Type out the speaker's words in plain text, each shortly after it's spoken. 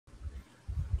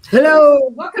Hello.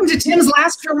 Welcome to Tim's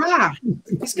last hurrah.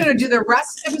 He's going to do the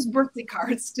rest of his birthday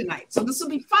cards tonight. So this will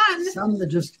be fun. Some that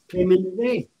just came in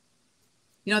today.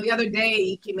 You know, the other day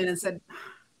he came in and said,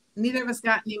 neither of us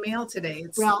got any mail today.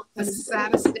 It's the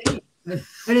saddest day. I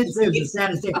didn't say it was the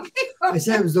saddest day. I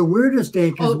said it was the weirdest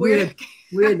day because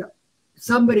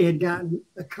somebody had gotten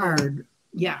a card.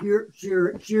 Yeah.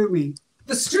 Cheer me.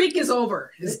 The streak is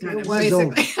over. It was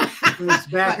over. It's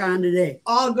back on today.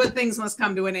 All good things must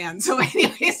come to an end. So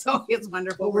anyway, so it's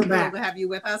wonderful. Well, we're thrilled to have you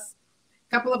with us.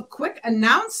 A couple of quick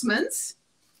announcements.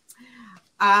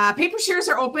 Paper shares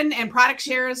are open and product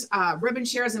shares, ribbon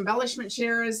shares, embellishment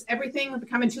shares, everything will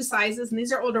come in 2 sizes. And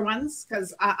these are older ones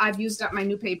because I've used up my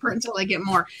new paper until I get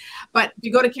more. But if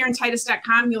you go to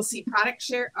KarenTitus.com, you'll see product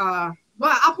share. Well,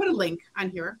 I'll put a link on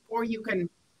here, or you can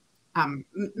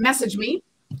message me.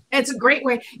 It's a great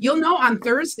way. You'll know on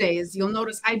Thursdays, you'll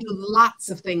notice I do lots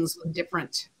of things with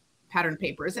different pattern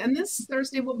papers. And this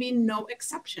Thursday will be no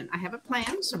exception. I have a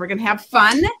plan, so we're going to have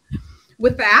fun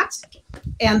with that.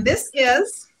 And this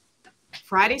is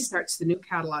Friday starts the new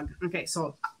catalog. Okay,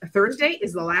 so Thursday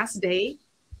is the last day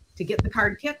to get the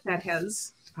card kit that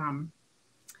has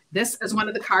this as one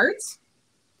of the cards.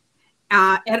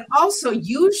 And also,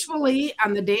 usually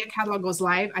on the day a catalog goes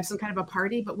live, I have some kind of a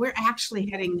party, but we're actually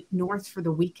heading north for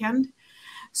the weekend.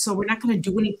 So we're not going to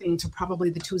do anything till probably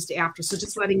the Tuesday after. So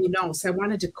just letting you know. So I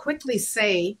wanted to quickly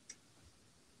say,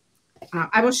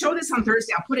 I will show this on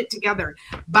Thursday. I'll put it together.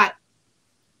 But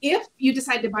if you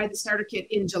decide to buy the starter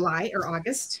kit in July or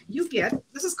August, you get,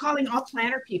 this is calling all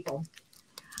planner people.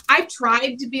 I've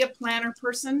tried to be a planner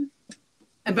person.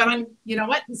 But you know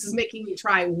what? This is making me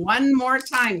try one more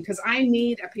time because I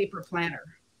need a paper planner.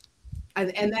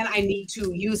 And then I need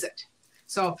to use it.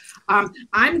 So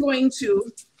I'm going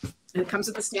to, and it comes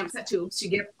with the stamp set too. So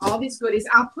you get all these goodies.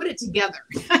 I'll put it together.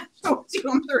 Show it to you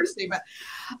on Thursday. But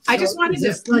I just wanted to.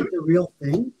 Is this like the real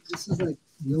thing? This is like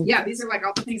the old thing? These are like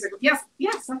all the things. Yes,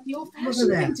 like the old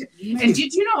fashioned thing too. And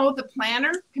did you know the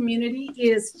planner community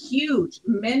is huge?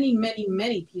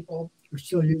 Many people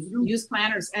still use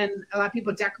planners, and a lot of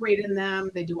people decorate in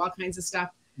them. They do all kinds of stuff.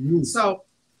 So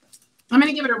I'm going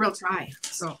to give it a real try.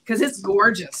 So because it's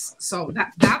gorgeous. So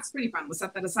that's pretty fun. We'll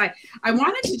set that aside. I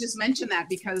wanted to just mention that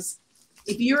because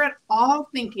if you're at all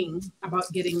thinking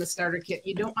about getting the starter kit,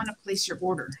 you don't want to place your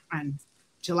order on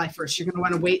July 1st. You're going to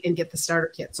want to wait and get the starter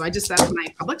kit. So that's my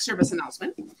public service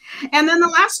announcement. And then the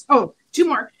last, 2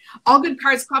 more. All Good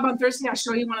Cards Club on Thursday. I'll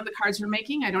show you one of the cards we're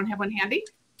making. I don't have one handy,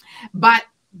 but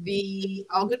the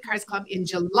All Good Cards Club in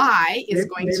July is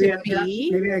going to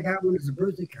be. Maybe I got one as a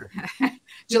birthday card.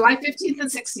 July 15th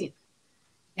and 16th.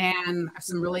 And I have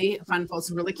some really fun,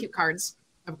 some really cute cards,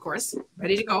 of course,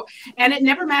 ready to go. And it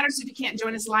never matters if you can't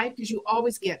join us live because you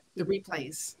always get the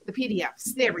replays, the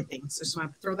PDFs, everything. So just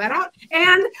want to throw that out.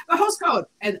 And the host code.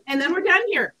 And then we're done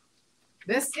here.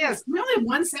 We only have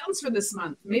 1 sentence for this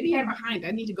month. Maybe I'm behind.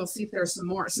 I need to go see if there's some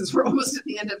more since we're almost at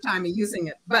the end of time of using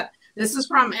it. But this is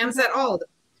from Amzet Ald.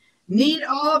 Need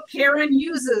all Karen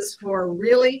uses for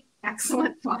really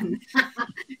excellent fun.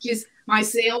 She's my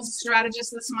sales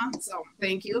strategist this month, so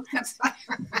thank you.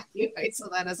 So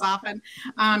that is often.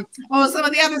 Some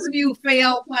of the others of you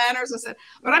fail planners. I said,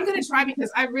 but I'm going to try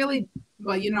because I really,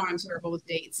 I'm terrible with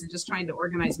dates and just trying to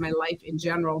organize my life in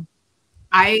general.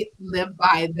 I live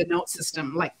by the note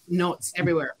system, like notes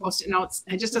everywhere, Post-it notes.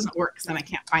 And it just doesn't work because then I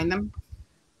can't find them.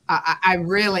 I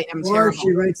really am terrible. Or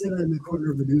she writes it in the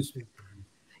corner of a newspaper.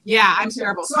 Yeah, I'm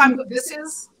terrible. So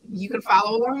you can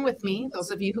follow along with me. Those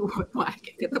of you who want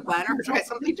to get the planner or try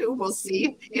something too, we'll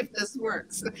see if this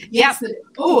works. Yes.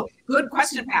 Good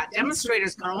question, Pat.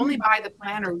 Demonstrators can only buy the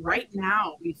planner right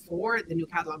now before the new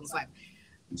catalog is live.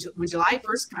 When July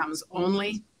 1st comes,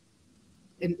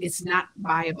 it's not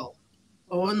viable.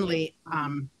 Only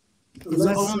comes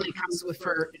with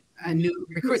for a new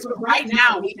recruits. But right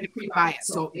now, we can pre-buy it.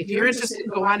 So if you're interested,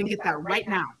 go on and get that right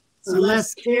now.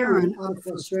 Unless Karen, out of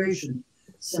frustration,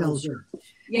 sells her.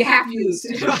 You have to use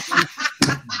it.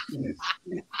 The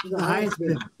highest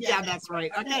bid. Yeah, that's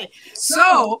right. Okay.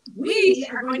 So we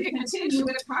are going to continue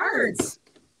with cards.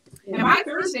 And by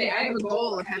Thursday, I have a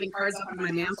goal of having cards up on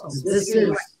my mantle.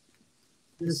 You're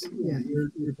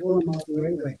pulling them off the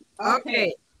right way.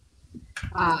 Okay.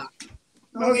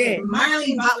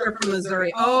 Marlene Butler from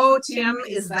Missouri. Oh, Tim,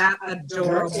 is that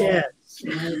adorable? Yes.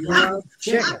 I love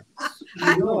chicken.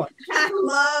 I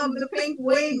love the pink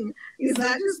wing. Is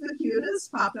that just the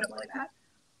cutest? Popped up like that.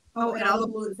 Oh, and all the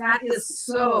blue. That is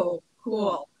so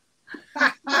cool.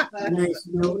 Nice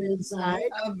note inside.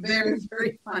 A very,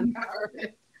 very fun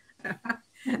card.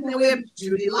 And then we have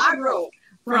Judy Lagro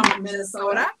from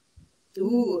Minnesota.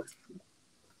 Ooh.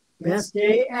 Best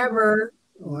day ever.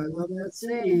 Oh, I love that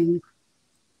saying.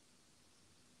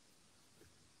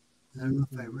 I don't know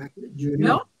if I wrecked it, Judy.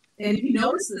 No. And if you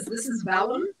notice this is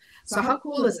vellum. So how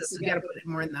cool is this? We got to put it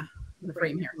more in the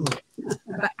frame here. Oh.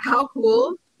 But how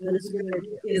cool That is a good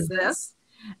idea. is this?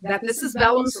 That this is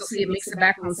vellum, so see it makes the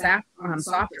background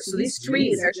softer. So these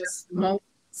trees are just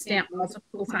stamped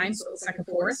multiple times, so it looks like a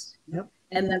forest. Yep.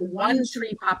 And then one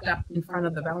tree popped up in front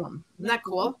of the vellum. Isn't that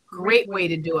cool? Great way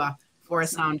to do a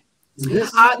forest sound.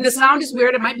 The sound is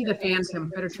weird. It might be the fan, Tim.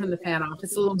 Better turn the fan off.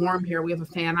 It's a little warm here. We have a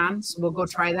fan on, so we'll go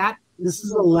try that. This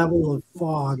is a level of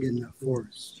fog in the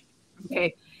forest.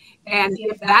 Okay. And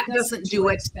if that doesn't do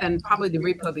it, then probably the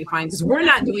replay will be fine because we're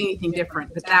not doing anything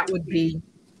different. But that would be,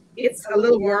 it's a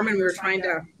little warm and we were trying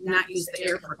to not use the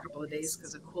air for a couple of days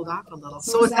because it cooled off a little.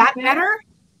 So is that better?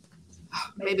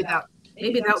 Maybe that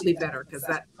would be better because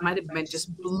that might have been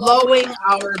just blowing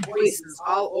our voices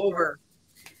all over.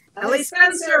 Ellie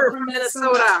Spencer from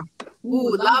Minnesota.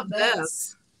 Ooh, love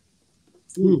this.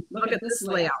 Look at this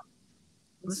layout.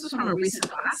 This is from a recent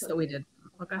class that we did.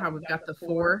 Look at how we've got the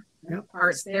four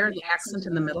parts there, the accent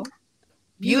in the middle.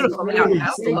 Beautiful layout. I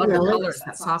also love the colors.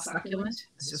 That soft succulent.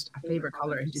 It's just a favorite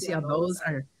color. Do you see how those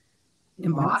are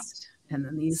embossed? And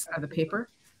then these are the paper.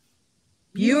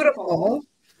 Beautiful.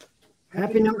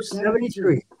 Happy number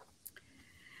 73.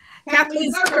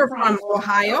 Kathleen Zucker from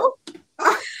Ohio.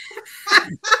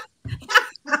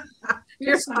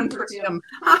 Here's one for Tim.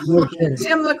 No kidding.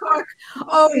 Tim the cook.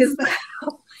 Oh, is that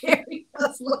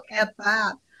hilarious? Look at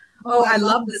that. Oh, I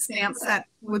love the stamp set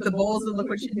with the bowls and look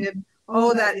what you did.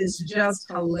 Oh, that is just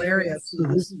hilarious. So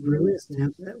this is really a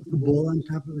stamp set with the bowl on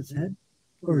top of its head?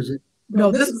 Or is it? No,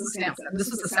 this was a stamp set. This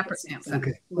was a separate stamp set.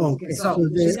 Okay. Oh, okay. So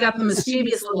she's got the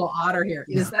mischievous little otter here.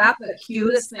 Yeah. Is that the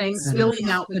cutest thing, spilling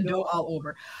out the dough all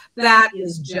over? That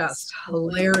is just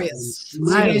hilarious.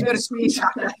 So you got a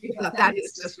screenshot that. That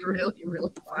is just really,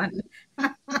 really fun.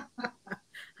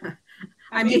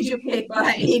 I made you cake, but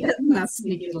I ate it in that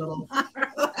sneaky little.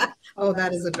 Oh,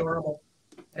 that is adorable.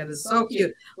 That is so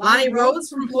cute. Lonnie Rhodes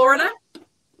from Florida.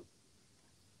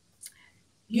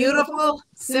 Beautiful,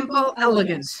 simple,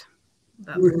 elegant.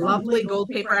 That lovely gold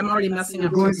paper. I'm already messing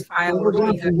up this file. We're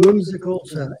going from whimsical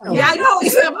to elegant. Yeah, I know.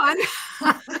 Isn't it fun?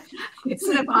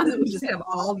 Isn't it fun that we just have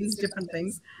all these different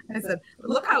things? I said,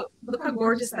 look how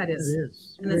gorgeous that is. It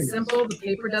is. And it's simple. The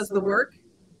paper does the work.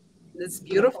 It's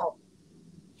beautiful.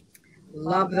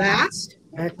 Love that.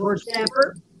 Backboard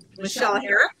stamper. Michelle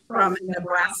Herrick from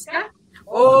Nebraska.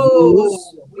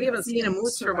 Oh, we haven't seen a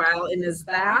moose for a while. And is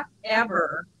that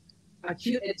ever a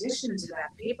cute addition to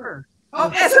that paper? Oh,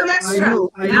 as an extra. I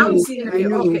know. Now we've seen a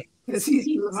few. Okay. Because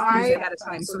he was ahead of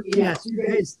time. So yes, you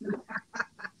guys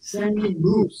send me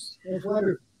moose. That's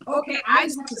wonderful. Okay, I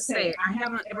just have to say, I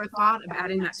haven't ever thought of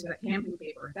adding that to the camping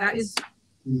paper. That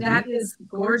is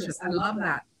gorgeous. I love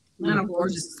that. I don't know if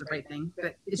gorgeous is the right thing,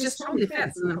 but it just totally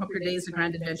fits. And then hope your day is a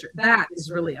grand adventure. That is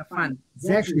really a fun. It's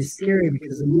actually scary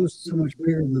because the moose is so much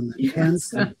bigger than the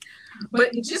fence.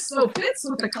 But it just so fits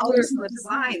with the colors and the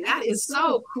design. That is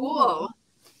so cool.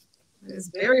 It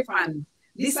is very fun.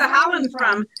 Lisa Holland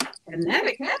from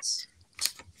Connecticut.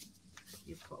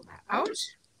 You pull that out.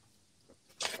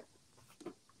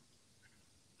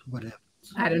 What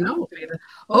happens? I don't know.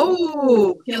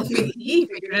 Oh, he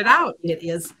figured it out. It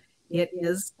is. You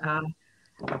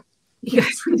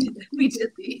guys, we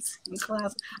did these in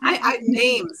class. I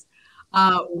names.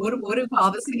 What do we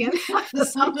call this again?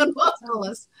 Someone will tell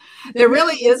us. There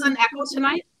really is an echo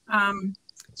tonight.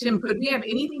 Jim, could we have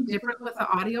anything different with the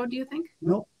audio, do you think?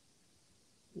 Nope.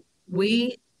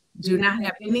 We do not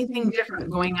have anything different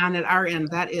going on at our end.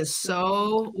 That is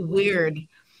so weird.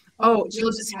 Oh,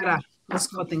 Jill just had a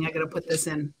postcode thing. I got to put this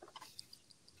in.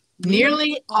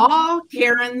 Nearly all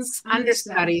Karen's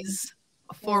understudies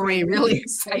for a really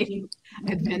exciting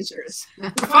adventures.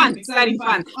 Fun, exciting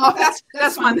fun. Oh,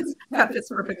 that's fun. That fits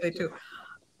perfectly too.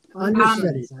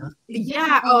 Understudies, huh?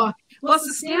 Yeah. Oh, well, it's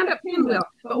a stand-up pinwheel,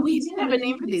 but we did have a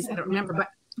name for these. I don't remember, but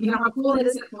you know how cool it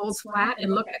is. It folds flat,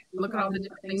 and look at all the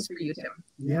different things for you, Tim.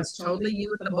 Yes. Totally you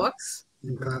with the books.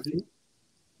 And coffee.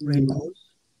 Rainbows.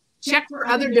 Check for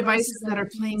other devices that are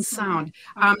playing sound.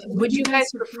 Would you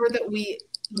guys prefer that we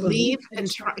leave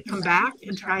and come back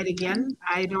and try it again?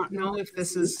 I don't know if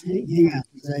this is. Hang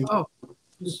on. Oh.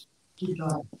 Just keep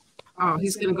on. Oh,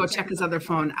 he's going to go check his other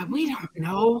phone. We don't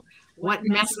know what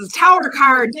messes. Tower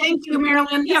card. Thank you,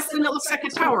 Marilyn. Yes, and it looks like a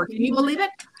tower. Can you believe it?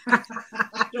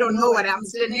 I don't know what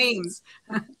happens to names.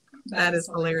 That is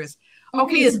hilarious.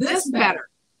 Okay, is this better?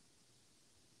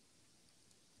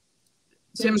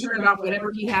 Tim turned off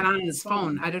whatever he had on his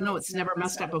phone. I don't know. It's never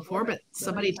messed up before, but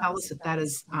somebody tell us if that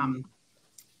is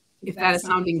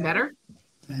sounding better.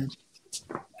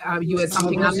 You had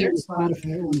something on there?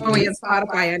 Spotify. Oh, he had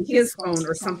Spotify on his phone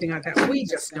or something like that. We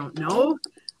just don't know.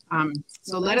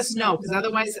 So let us know, because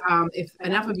otherwise, if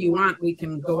enough of you want, we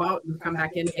can go out and come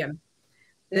back in again.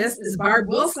 This is Barb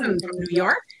Wilson from New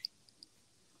York.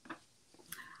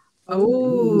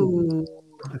 Oh,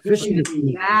 A fishing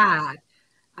bikini. that.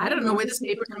 I don't know where this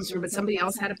paper comes from, but somebody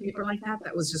else had a paper like that.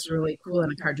 That was just really cool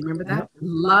in a card. Do you remember that?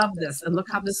 Love this. And look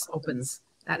how this opens.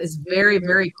 That is very,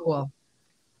 very cool.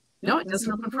 No, it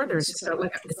doesn't open further. It's just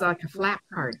it's like a flat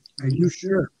card. Are you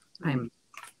sure? I'm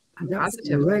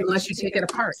positive, right. unless you take it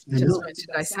apart to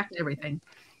dissect everything.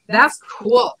 That's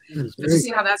cool. But you see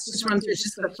how that's just run through? It's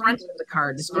just the front of the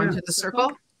card. It's going through the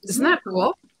circle. Isn't that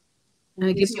cool? And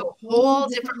it gives you a whole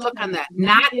different look on that.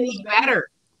 Not any better.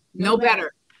 No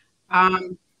better.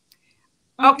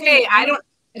 Okay,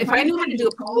 if I knew how to do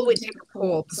a poll, we'd take a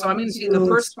poll. So I'm going to do the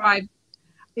first 5.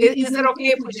 Is it okay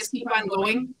if we just keep on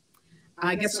going?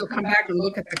 I guess we'll come back and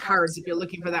look at the cards if you're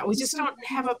looking for that. We just don't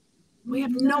have we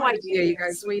have no idea, you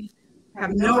guys. We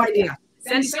have no idea.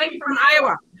 Sandy Slaney from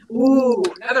Iowa. Ooh,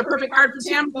 another perfect card for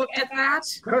Tim. Look at that.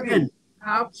 Cooking.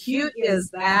 How cute is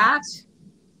that?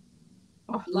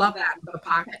 Oh, love that. The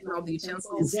pocket and all the And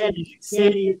utensils.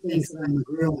 Sandy thinks I'm a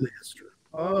grill master.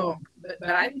 Oh, but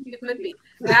I think you could be.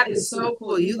 That is so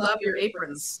cool. You love your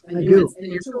aprons and I your do.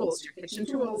 and your tools, your kitchen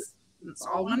tools. It's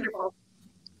all wonderful.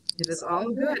 It is all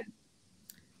good.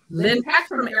 Lynn Peck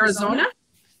from Arizona.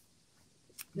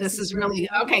 This is really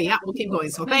okay. Yeah, we'll keep going.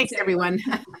 So thanks, everyone.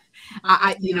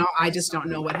 I just don't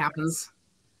know what happens.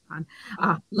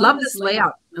 Love this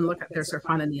layout. And look, there's her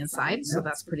fun on the inside. So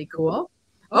that's pretty cool.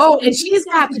 Oh, and she's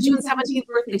got the June 17th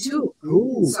birthday too.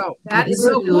 Ooh. So that is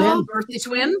so cool. Birthday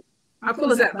twin. How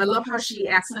cool is that? I love how she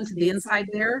accented the inside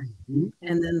there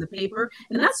and then the paper.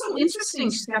 And that's so interesting.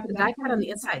 She's got the die cut on the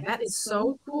inside. That is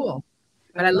so cool.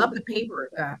 But I love the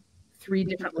paper. 3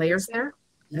 different layers there.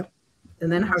 Yep.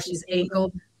 And then how she's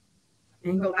angled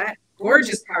that.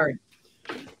 Gorgeous card.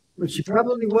 But she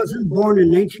probably wasn't born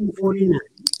in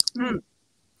 1949.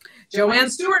 Joanne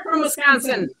Stewart from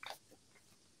Wisconsin.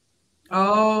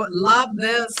 Oh, love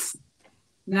this.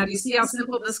 Now, do you see how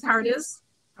simple this card is?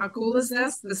 How cool is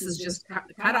this? This is just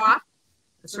cut off.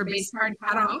 It's her base card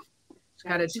cut off. She's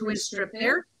got a 2-inch strip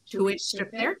there, 2-inch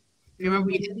strip there. Remember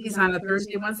we did these on a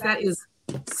Thursday once? That is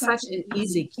such an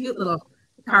easy, cute little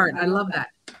card. I love that.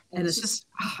 And it's just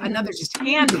another just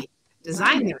handy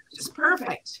design there. Just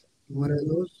perfect. What are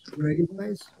those?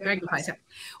 Dragonflies? Dragonflies. Yeah.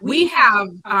 We have,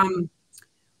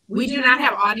 we do not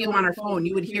have audio on our phone.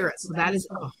 You would hear it. So that is,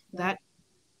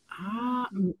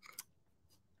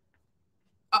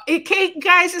 okay,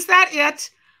 guys, is that it?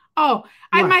 Oh,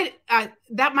 what?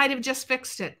 That might have just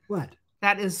fixed it. What?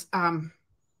 That is,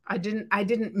 I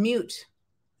didn't mute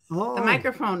the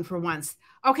microphone for once.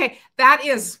 Okay, that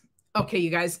is, okay,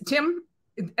 you guys. Tim,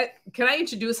 can I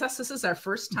introduce us? This is our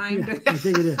first time. Yeah, I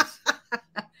think it is.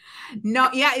 No,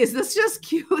 yeah, is this just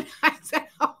cute? I said,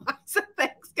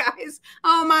 thanks, guys.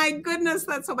 Oh my goodness,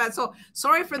 that's so bad. So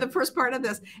sorry for the first part of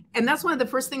this. And that's one of the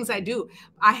first things I do.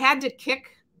 I had to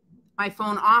kick my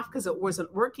phone off because it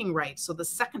wasn't working right. So the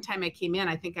second time I came in,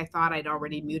 I think I thought I'd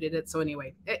already muted it. So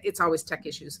anyway, it's always tech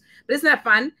issues. But isn't that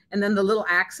fun? And then the little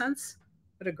accents.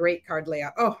 What a great card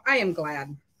layout. Oh, I am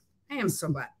glad. I am so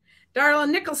glad. Darla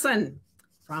Nicholson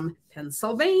from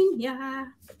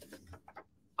Pennsylvania.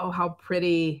 Oh, how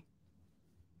pretty.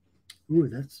 Ooh,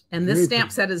 that's and this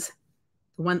stamp set is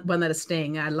the one that is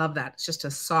staying. I love that. It's just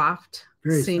a soft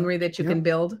scenery that you can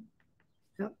build.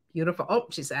 Yep. Beautiful. Oh,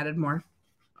 she's added more.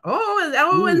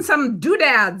 Oh, and some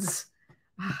doodads.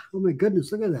 Oh my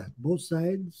goodness, look at that. Both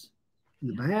sides, in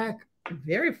the back.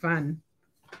 Very fun.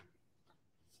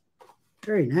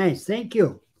 Very nice. Thank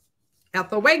you.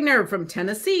 Ethel Wagner from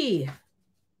Tennessee.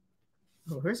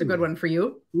 Oh, here's a good one for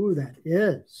you. Ooh, that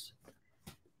is.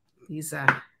 These,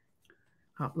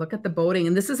 look at the boating.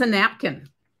 And this is a napkin.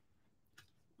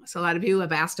 So a lot of you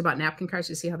have asked about napkin cards.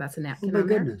 You see how that's a napkin? Oh my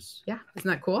goodness. Yeah, isn't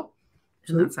that cool?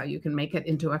 And that's how you can make it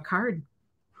into a card.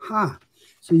 Huh.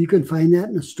 So you can find that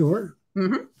in a store?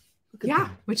 Mm-hmm. Yeah,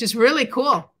 which is really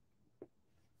cool.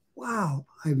 Wow.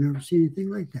 I've never seen anything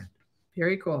like that.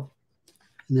 Very cool.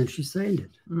 And then she signed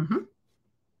it. Mm-hmm.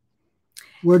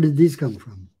 Where did these come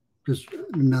from? Just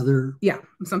another? Yeah,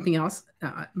 something else.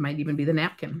 Might even be the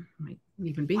napkin. Might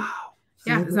even be. Wow.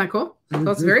 Yeah, isn't that cool? So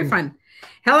it's very fun.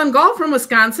 Helen Gall from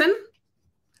Wisconsin.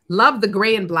 Love the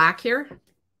gray and black here.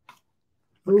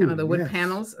 Ooh, kind of the wood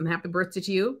panels. And happy birthday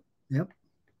to you. Yep.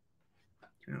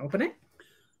 Can I open it?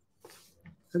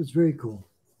 That is very cool.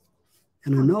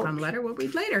 And a note. Fun letter we'll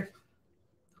read later.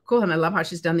 Cool. And I love how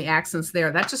she's done the accents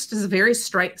there. That just is very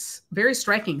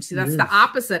striking. See, that's the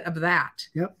opposite of that.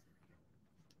 Yep.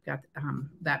 Got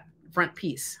that front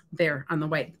piece there on the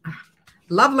white.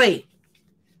 Lovely.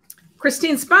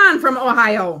 Christine Spahn from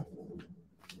Ohio.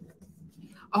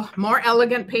 Oh, more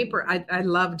elegant paper. I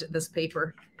loved this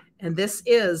paper. And this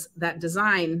is that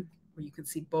design where you can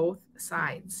see both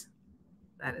sides.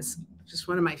 That is just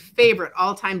one of my favorite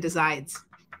all-time designs.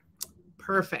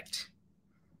 Perfect.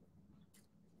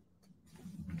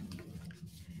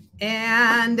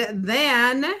 And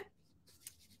then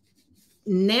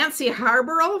Nancy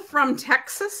Harberl from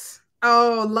Texas.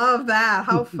 Oh, love that.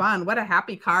 How fun. What a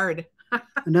happy card.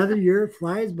 Another year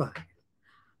flies by.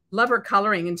 Love her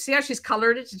coloring. And see how she's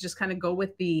colored it to just kind of go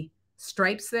with the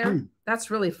stripes there? That's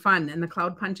really fun. And the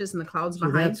cloud punches and the clouds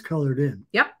behind. That's colored in.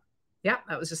 Yep. Yep.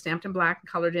 That was just stamped in black and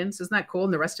colored in. So isn't that cool?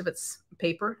 And the rest of it's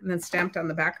paper and then stamped on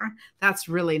the background. That's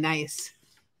really nice.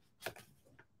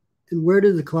 And where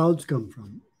do the clouds come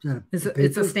from? Is that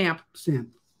it's a stamp. Stamp.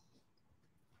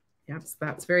 Yep. So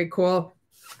that's very cool.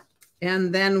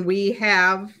 And then we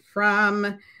have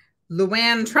from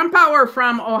Luann Trumpauer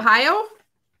from Ohio.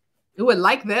 Who would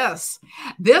like this?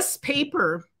 This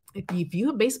paper, if you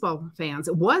have baseball fans,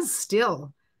 it was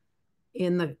still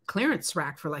in the clearance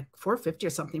rack for like $4.50 or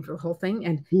something for the whole thing.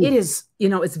 And it is, you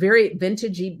know, it's very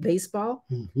vintagey baseball.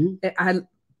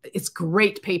 It's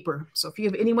great paper. So if you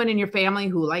have anyone in your family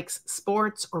who likes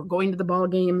sports or going to the ball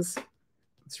games,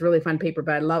 it's really fun paper.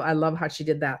 But I love how she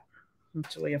did that.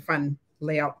 It's really a fun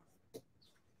layout.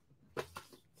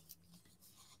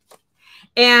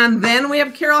 And then we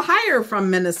have Carol Heyer from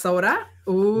Minnesota.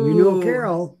 Ooh, we know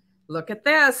Carol. Look at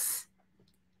this.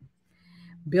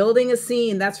 Building a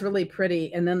scene. That's really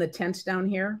pretty. And then the tent down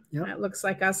here. Yep. That looks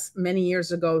like us many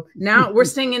years ago. Now we're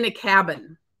staying in a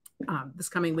cabin this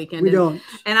coming weekend. And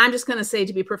I'm just going to say,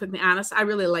 to be perfectly honest, I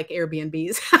really like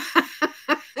Airbnbs.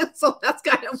 So that's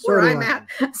kind of where I'm at.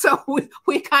 So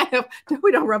we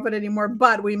don't rub it anymore,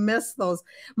 but we miss those.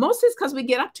 Mostly it's because we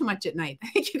get up too much at night. I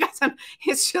think you guys,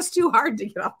 it's just too hard to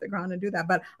get off the ground and do that.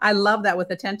 But I love that with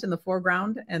the tent in the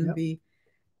foreground and the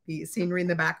scenery in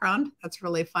the background. That's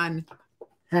really fun.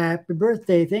 Happy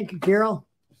birthday. Thank you, Carol.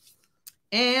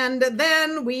 And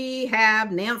then we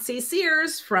have Nancy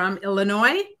Sears from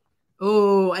Illinois.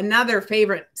 Oh, another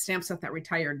favorite stamp set that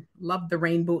retired. Love the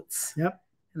rain boots. Yep.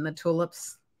 And the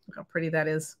tulips. Look how pretty that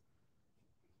is.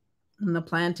 And the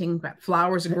planting, got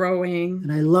flowers growing.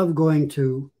 And I love going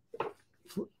to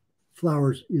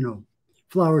flowers,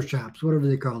 flower shops, whatever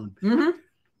they call them.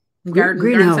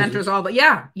 Garden centers, all that.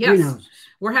 Yeah, yes.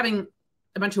 We're having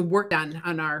a bunch of work done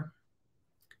on our,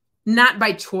 not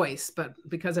by choice, but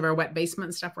because of our wet basement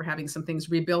and stuff, we're having some things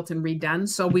rebuilt and redone.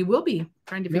 So we will be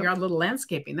trying to figure out a little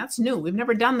landscaping. That's new. We've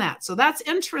never done that. So that's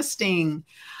interesting.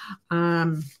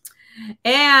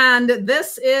 And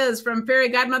this is from Fairy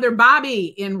Godmother Bobby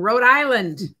in Rhode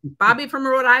Island. Bobby from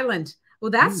Rhode Island.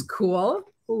 Well, that's cool.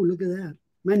 Oh, look at that.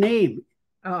 My name.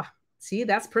 Oh, see,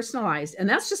 that's personalized. And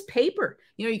that's just paper.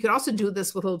 You could also do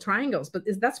this with little triangles, but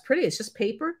that's pretty. It's just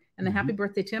paper and the happy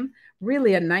birthday, Tim.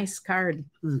 Really a nice card.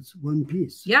 That's one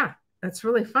piece. Yeah, that's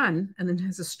really fun. And then it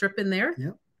has a strip in there.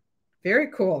 Yep. Very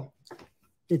cool.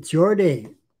 It's your day.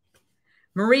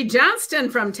 Marie Johnston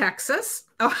from Texas.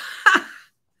 Oh,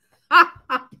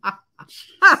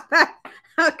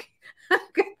 okay.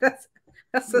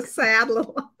 That's a sad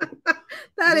little.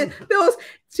 That is those,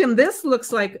 Tim. This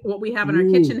looks like what we have in our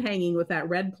kitchen hanging with that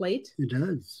red plate. It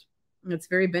does. It's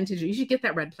very vintage. You should get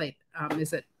that red plate.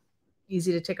 Is it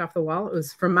easy to take off the wall? It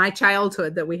was from my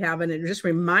childhood that we have, and it just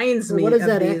reminds me. What is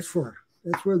that X for?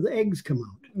 That's where the eggs come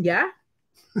out. Yeah.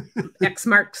 X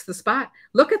marks the spot.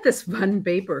 Look at this fun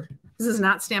paper. This is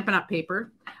not Stampin' Up!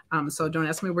 Paper. So don't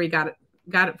ask me where you got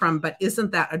it from, but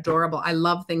isn't that adorable? I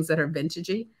love things that are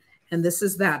vintagey. And this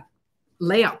is that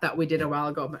layout that we did a while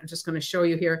ago, but I'm just going to show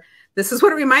you here. This is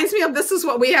what it reminds me of. This is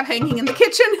what we have hanging in the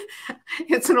kitchen.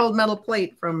 It's an old metal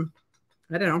plate from,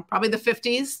 I don't know, probably the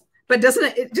 50s, but doesn't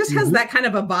it? It just has that kind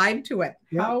of a vibe to it.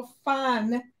 Yep. How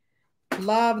fun.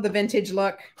 Love the vintage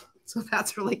look. So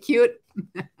that's really cute.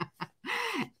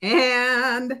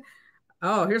 And,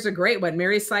 oh, here's a great one.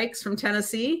 Mary Sykes from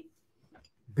Tennessee.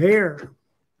 Bear.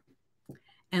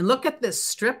 And look at this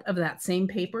strip of that same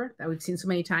paper that we've seen so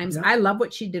many times. Yep. I love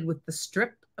what she did with the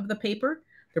strip of the paper.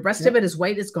 The rest of it is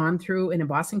white. It's gone through an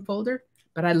embossing folder.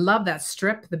 But I love that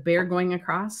strip, the bear going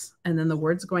across, and then the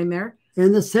words going there.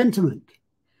 And the sentiment.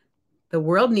 The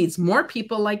world needs more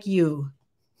people like you.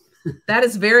 That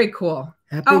is very cool.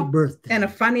 Happy birthday. And a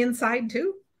fun inside,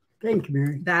 too. Thank you,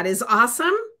 Mary. That is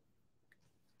awesome.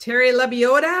 Terry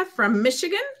Lebiota from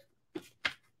Michigan.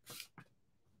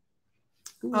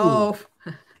 Ooh. Oh,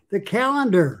 the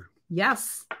calendar.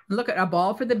 Yes. Look at a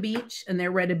ball for the beach, and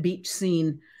there we're at a beach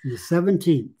scene. The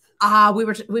 17th.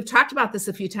 We've talked about this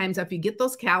a few times. If you get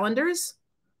those calendars,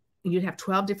 you'd have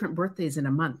 12 different birthdays in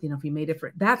a month. You know, if you made it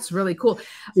for, that's really cool.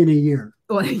 In a year.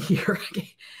 Oh, in a year.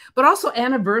 Okay. But also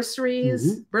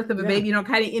anniversaries, birth of a baby, you know,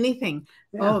 kind of anything.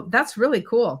 Yeah. Oh, that's really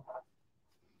cool.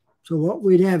 So what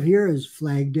we'd have here is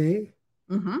Flag Day,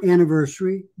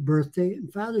 anniversary, birthday,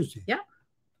 and Father's Day. Yeah.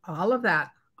 All of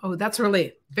that. Oh, that's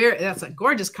a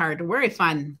gorgeous card. Very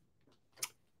fun.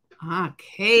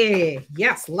 Okay.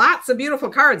 Yes. Lots of beautiful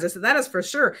cards. That is for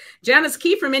sure. Janice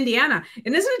Key from Indiana.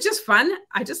 And isn't it just fun?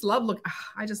 I just love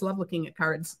looking at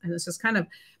cards. And it's just kind of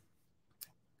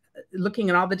looking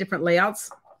at all the different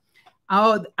layouts.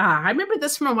 Oh, I remember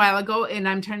this from a while ago, and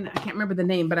I can't remember the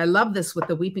name, but I love this with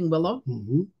the weeping willow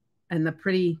and the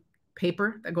pretty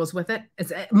paper that goes with it.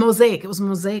 It's a mosaic. It was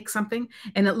mosaic something.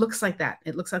 And it looks like that.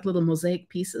 It looks like little mosaic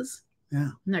pieces. Yeah.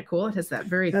 Isn't that cool? It has that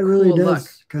very cool really does look.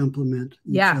 Complement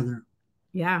each other.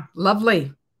 Yeah.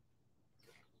 Lovely.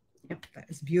 Yep. That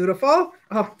is beautiful.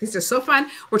 Oh, these are so fun.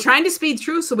 We're trying to speed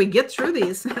through so we get through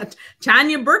these.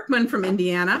 Tanya Berkman from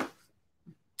Indiana.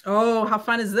 Oh, how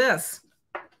fun is this?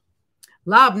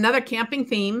 Love, another camping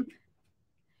theme.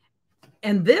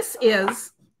 And this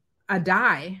is a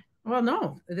die. Well,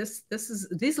 no, these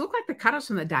look like the cutouts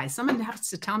from the die. Someone has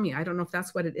to tell me. I don't know if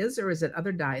that's what it is or is it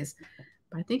other dies.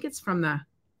 But I think it's from the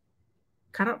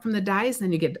cutout from the dies.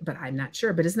 Then you get, but I'm not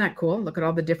sure. But isn't that cool? Look at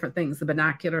all the different things: the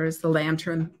binoculars, the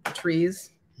lantern, the trees.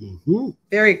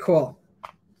 Very cool.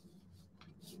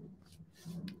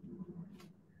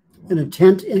 And a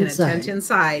tent inside. And a tent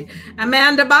inside.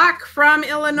 Amanda Bach from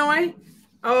Illinois.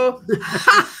 Oh,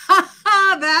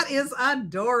 that is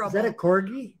adorable. Is that a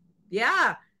corgi?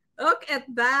 Yeah. Look at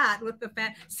that with the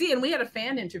fan. See, and we had a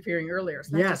fan interfering earlier,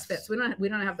 so that just fits. We don't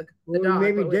have the dog.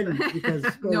 Maybe didn't because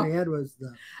what we had was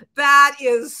the. That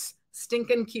is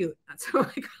stinking cute. That's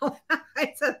what I call it.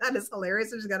 I said that is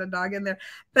hilarious. She's got a dog in there.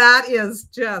 That is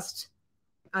just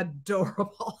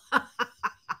adorable.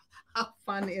 How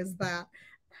fun is that?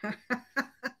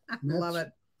 Love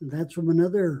it. That's from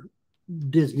another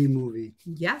Disney movie.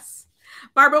 Yes.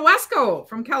 Barbara Wesco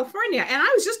from California. And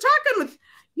I was just talking with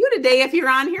you today. If you're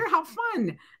on here, how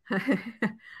fun.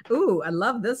 Ooh, I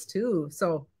love this too.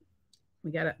 So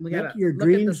we gotta your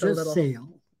dreams just sail.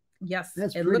 Yes.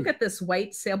 That's and pretty. Look at this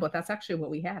white sailboat. That's actually what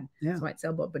we had. Yeah. It's a white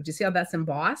sailboat. But do you see how that's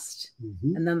embossed?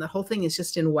 And then the whole thing is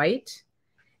just in white.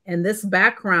 And this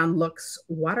background looks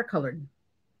watercolored.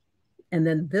 And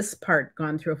then this part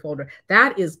gone through a folder.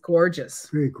 That is gorgeous.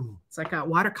 Very cool. It's like a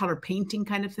watercolor painting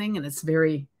kind of thing. And it's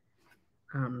very,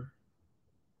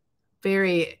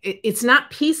 it's not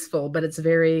peaceful, but it's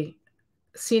very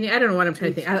scenic. I don't know what I'm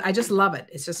trying to think. I just love it.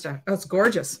 It's just it's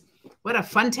gorgeous. What a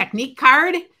fun technique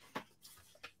card.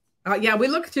 Yeah, we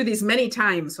look through these many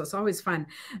times, so it's always fun.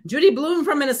 Judy Bloom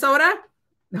from Minnesota.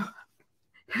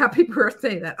 Happy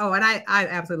birthday. And I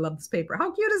absolutely love this paper.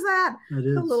 How cute is that? It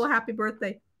is. A little happy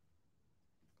birthday.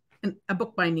 And a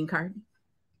bookbinding card.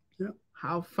 Yep.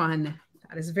 How fun.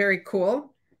 That is very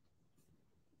cool.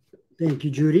 Thank you,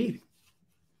 Judy.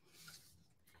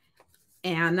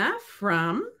 Anna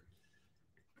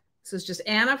this is just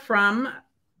Anna from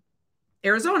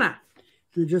Arizona.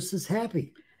 You're just as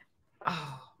happy.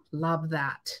 Oh, love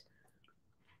that.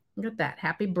 Look at that.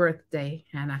 Happy birthday,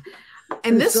 Anna.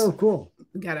 And this is so cool.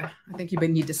 I think you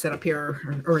need to sit up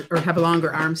here or have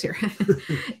longer arms here.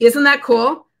 Isn't that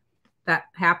cool? That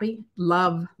happy.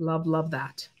 Love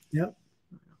that. Yep.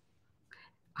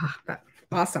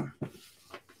 Awesome.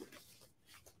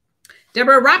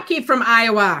 Deborah Ropke from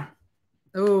Iowa.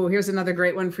 Oh, here's another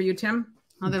great one for you, Tim.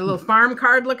 Another little farm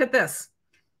card. Look at this.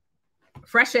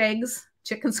 Fresh eggs,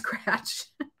 chicken scratch,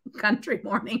 country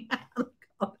morning. Look at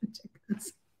all the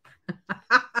chickens.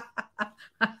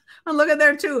 And look at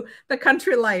there too, the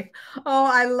country life. Oh,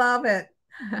 I love it.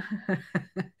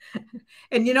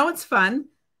 And you know what's fun?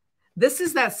 This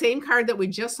is that same card that we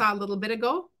just saw a little bit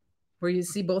ago, where you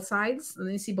see both sides, and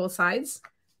then you see both sides.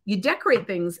 You decorate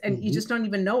things, and you just don't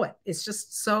even know it. It's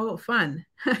just so fun.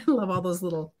 I love all those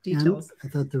little details. I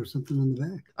thought there was something on the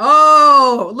back.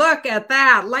 Oh, look at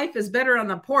that. Life is better on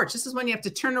the porch. This is when you have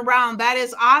to turn around. That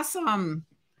is awesome.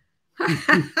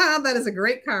 That is a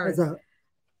great card.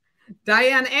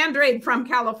 Diane Andrade from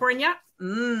California.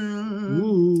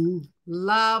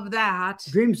 Love that.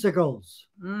 Dreamsicles.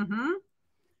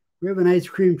 We have an ice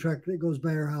cream truck that goes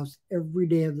by our house every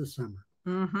day of the summer.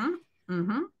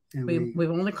 And we've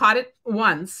only caught it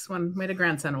once when we had a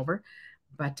grandson over,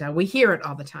 but we hear it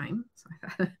all the time.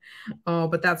 Oh,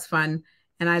 but that's fun.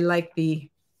 And I like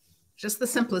just the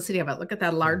simplicity of it. Look at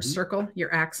that large circle,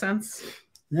 your accents.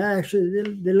 Yeah, actually,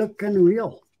 they look kind of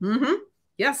real.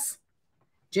 Yes.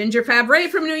 Ginger Fabre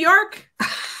from New York.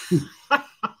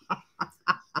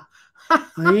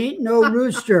 I ain't no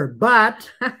rooster, but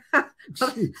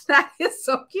that is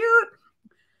so cute.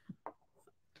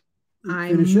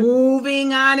 I'm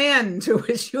moving on in to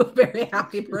wish you a very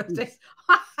happy birthday.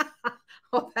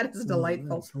 Oh, that is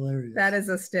delightful. That's hilarious. That is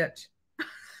a stitch.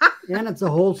 And it's a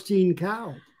Holstein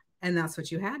cow. And that's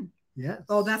what you had. Yes.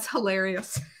 Oh, that's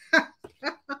hilarious.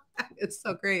 It's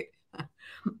so great.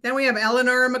 Then we have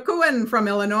Eleanor McCowan from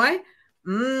Illinois.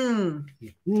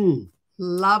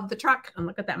 Love the truck. And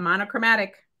look at that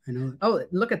monochromatic. I know. Oh,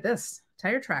 look at this.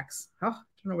 Tire tracks. Oh, I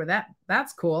don't know where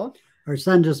that's cool. Our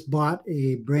son just bought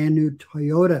a brand new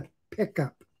Toyota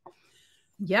pickup.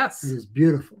 Yes. It is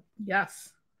beautiful.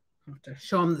 Yes. I have to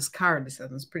show him this card. This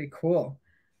is pretty cool.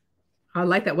 I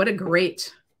like that. What a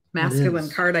great masculine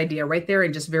card idea right there,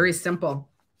 and just very simple.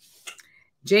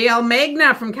 JL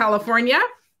Magna from California.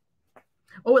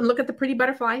 Oh, and look at the pretty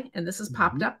butterfly. And this is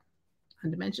popped up on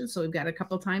dimensions. So we've got it a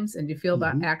couple of times. And you feel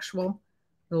the actual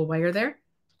little wire there?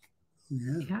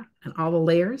 Yeah. Yeah. And all the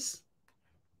layers.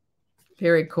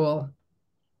 Very cool.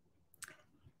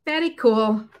 Very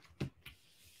cool.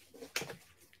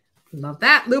 Love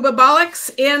that. Luba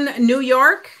Bollocks in New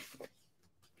York.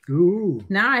 Ooh.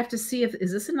 Now I have to see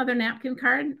is this another napkin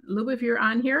card? Luba, if you're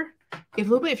on here.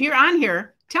 If you're on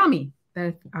here, tell me.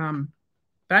 That,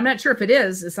 but I'm not sure if it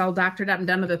is. It's all doctored up and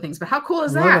done other things. But how cool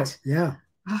is that? Yeah.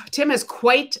 Oh, Tim has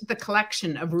quite the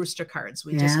collection of rooster cards.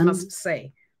 We just must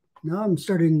say. Now I'm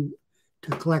starting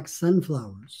to collect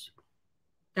sunflowers.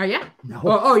 Oh yeah. No.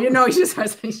 Oh, you know, you just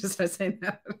started saying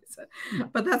that.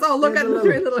 But that's all. Look at the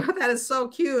three little. That is so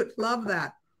cute. Love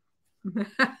that.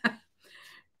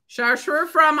 Sharshur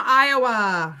from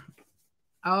Iowa.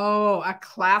 Oh, a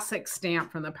classic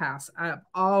stamp from the past. I've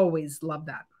always loved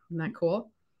that. Isn't that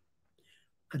cool?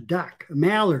 A duck, a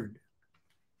mallard.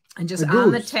 And just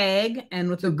on the tag and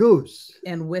with the goose.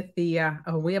 And with the,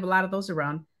 we have a lot of those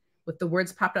around with the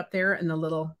words popped up there and the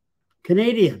little.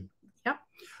 Canadian. Yep.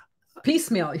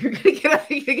 Piecemeal. You're going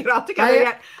to get all together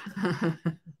yet.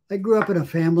 I grew up in a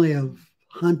family of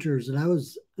hunters and I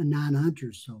was a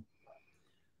non-hunter, so.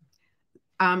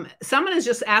 Someone is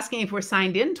just asking if we're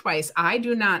signed in twice. I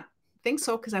do not think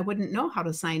so because I wouldn't know how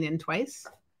to sign in twice.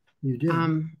 You did.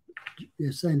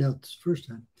 You signed out this first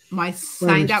time. I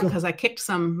signed out because I kicked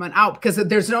someone out because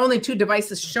there's only 2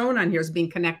 devices shown on here as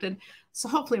being connected. So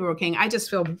hopefully we're okay. I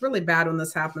just feel really bad when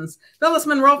this happens. Phyllis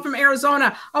Monroe from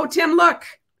Arizona. Oh, Tim, look.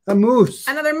 A moose.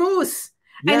 Another moose.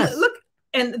 Yes. And look,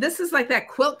 and this is like that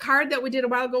quilt card that we did a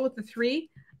while ago with the 3.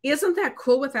 Isn't that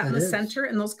cool with that in the center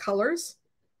and those colors?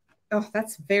 Oh,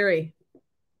 that's very,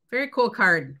 very cool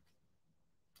card.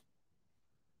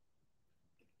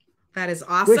 That is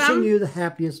awesome. Wishing you the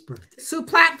happiest birthday. Sue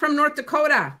Platt from North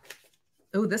Dakota.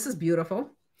 Oh, this is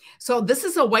beautiful. So this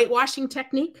is a whitewashing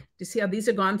technique. Do you see how these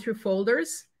are gone through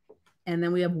folders? And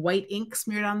then we have white ink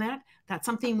smeared on that. That's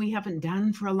something we haven't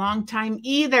done for a long time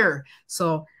either.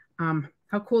 So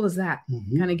how cool is that?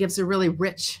 Kind of gives a really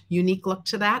rich, unique look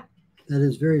to that. That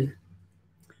is very,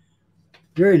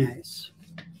 very nice.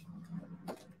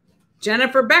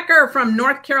 Jennifer Becker from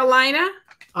North Carolina.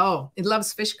 Oh, it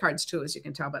loves fish cards too, as you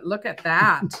can tell. But look at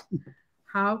that.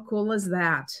 How cool is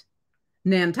that?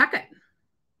 Nantucket.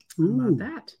 How about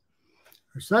that?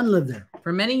 Her son lived there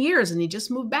for many years, and he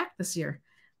just moved back this year.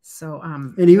 So,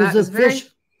 and he was a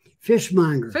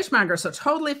fishmonger. Fishmonger, so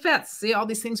totally fits. See all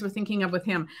these things we're thinking of with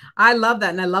him. I love that,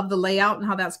 and I love the layout and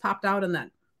how that's popped out, and that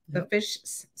the fish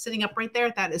sitting up right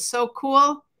there. That is so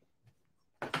cool.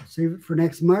 Save it for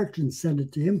next March and send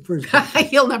it to him for his birthday.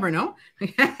 He'll never know.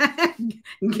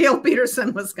 Gail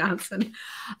Peterson, Wisconsin.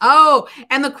 Oh,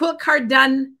 and the quilt card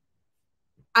done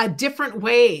a different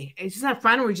way. Isn't that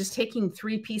fun? We're just taking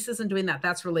 3 pieces and doing that.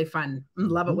 That's really fun.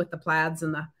 Love it with the plaids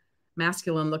and the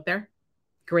masculine look there.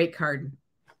 Great card.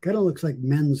 Kind of looks like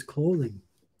men's clothing.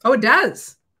 Oh, it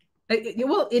does.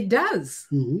 Well, it does.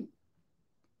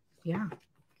 Yeah.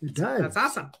 It does. That's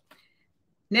awesome.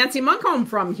 Nancy Munkholm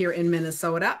from here in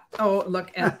Minnesota. Oh,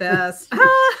 look at this.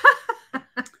 Oh,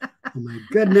 my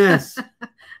goodness.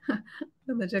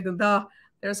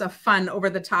 There's a fun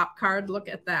over-the-top card. Look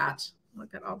at that.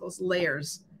 Look at all those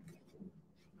layers.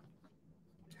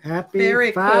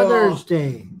 Happy Father's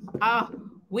Day.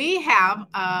 We have,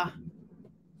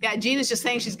 yeah, Gina's just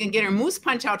saying she's going to get her moose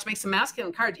punch out to make some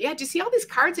masculine cards. Yeah, do you see all these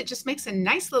cards? It just makes a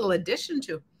nice little addition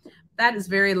to. That is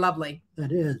very lovely.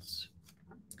 That is.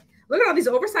 Look at all these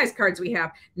oversized cards we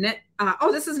have.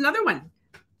 Oh, this is another one.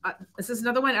 This is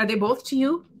another one. Are they both to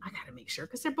you? I got to make sure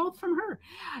because they're both from her.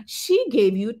 She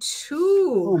gave you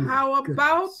 2. Oh, how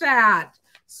about that?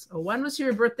 So one was for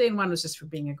your birthday and one was just for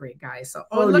being a great guy. So,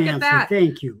 look Nancy, at that.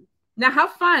 Thank you. Now, how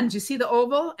fun. Do you see the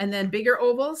oval and then bigger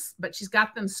ovals, but she's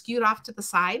got them skewed off to the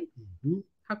side?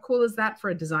 How cool is that for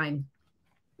a design?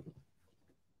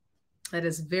 That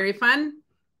is very fun.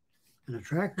 And a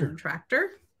tractor. And a tractor.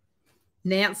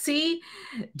 Nancy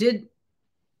did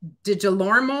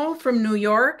Galore from New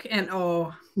York. And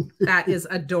oh, that is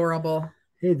adorable.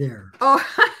 Hey there. Oh,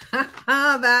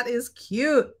 that is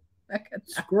cute.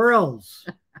 Squirrels.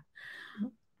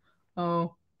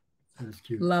 Oh, that's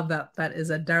cute. Love that. That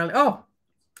is a darling. Oh,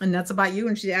 and that's about you.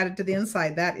 And she added to the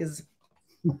inside. That is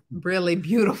really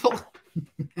beautiful.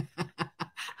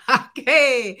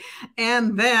 Okay.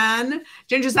 And then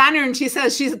Ginger's on her and she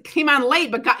says she came on late,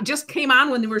 but just came on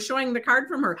when they were showing the card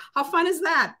from her. How fun is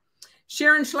that?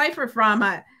 Sharon Schleifer from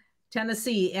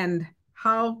Tennessee. And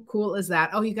how cool is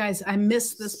that? Oh, you guys, I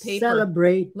missed this paper.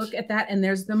 Celebrate. Look at that. And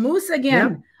there's the moose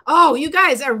again. Yep. Oh, you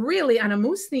guys are really on a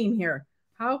moose theme here.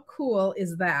 How cool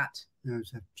is that? I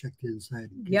just have to check the inside.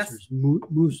 Yes. There's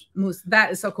moose. Moose.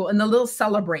 That is so cool. And the little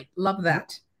celebrate. Love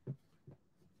that.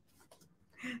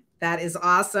 That is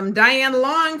awesome. Diane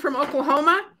Long from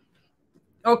Oklahoma.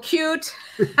 Oh, cute.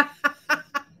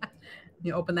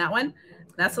 You open that one.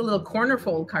 That's a little corner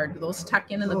fold card. Those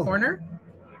tuck in the corner.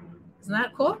 Isn't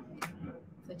that cool?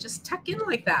 They just tuck in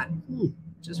like that,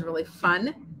 which is really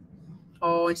fun.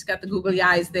 Oh, and she's got the googly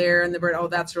eyes there and the bird. Oh,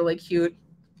 that's really cute.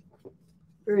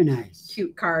 Very nice.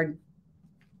 Cute card.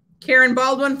 Karen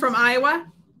Baldwin from Iowa.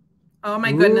 Oh,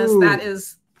 my goodness. That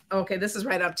is, okay, this is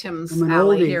right up Tim's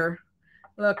alley here.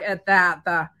 Look at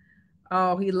that.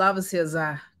 Oh, he loves his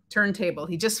turntable.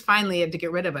 He just finally had to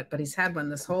get rid of it, but he's had one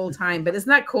this whole time. But isn't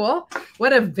that cool?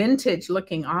 What a vintage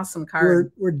looking awesome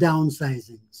card. We're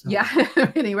downsizing. So. Yeah,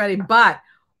 getting ready. But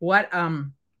what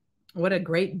a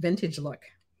great vintage look.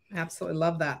 Absolutely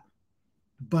love that.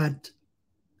 But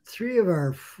three of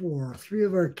our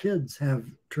kids have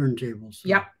turntables.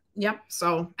 So. Yep.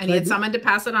 So I need someone to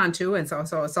pass it on to, and so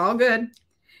it's all good.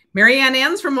 Marianne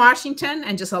Ann's from Washington,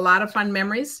 and just a lot of fun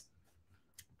memories.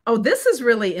 Oh, this is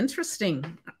really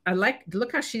interesting. I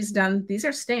look how she's done. These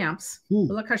are stamps.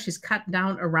 Look how she's cut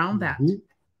down around that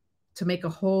to make a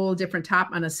whole different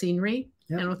top on a scenery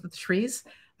and with the trees.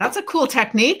 That's a cool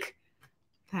technique.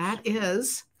 That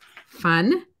is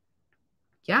fun.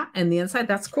 Yeah, and the inside,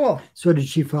 that's cool. So did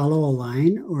she follow a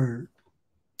line or?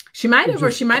 She might have,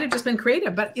 or she might have just been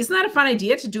creative. But isn't that a fun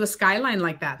idea to do a skyline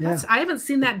like that? Yeah. I haven't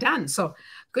seen that done. So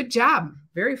good job.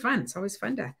 Very fun. It's always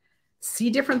fun to see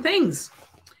different things.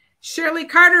 Shirley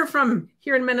Carter from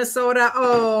here in Minnesota.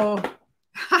 Oh,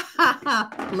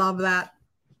 love that.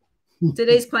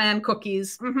 Today's plan,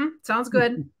 cookies. Sounds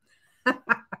good.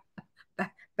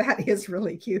 That is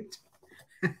really cute.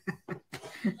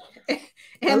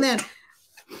 And then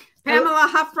Pamela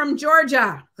Huff from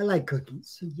Georgia. I like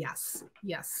cookies. Yes.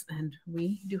 And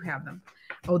we do have them.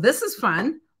 Oh, this is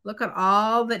fun. Look at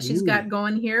all that she's got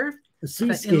going here. The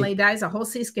seascape. The inlay dies, a whole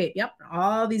seascape. Yep.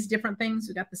 All these different things.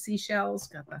 We got the seashells,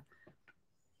 got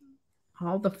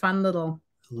all the fun little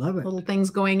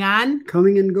things going on.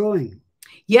 Coming and going.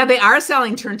 Yeah, they are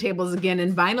selling turntables again,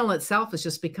 and vinyl itself has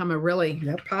just become a really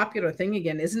popular thing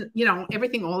again. Isn't,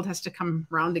 everything old has to come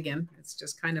around again. It's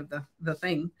just kind of the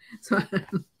thing. So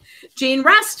Jean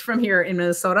Rust from here in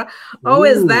Minnesota. Oh,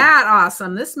 is that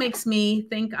awesome? This makes me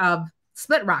think of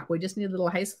Split Rock. We just need a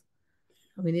little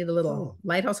we need a little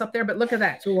lighthouse up there, but look at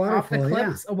that. It's a waterfall, off the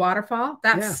cliffs, a waterfall.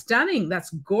 That's stunning. That's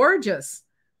gorgeous.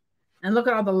 And look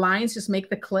at all the lines just make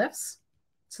the cliffs.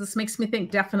 So this makes me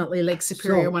think definitely Lake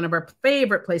Superior, one of our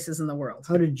favorite places in the world.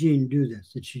 How did Jean do this?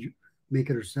 Did she make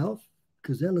it herself?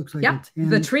 Because that looks like it's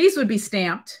the trees would be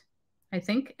stamped, I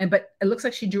think. But it looks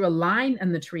like she drew a line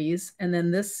in the trees. And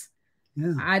then this,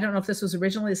 I don't know if this was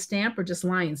originally a stamp or just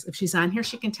lines. If she's on here,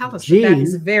 she can tell us. Jean, that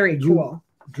is very cool.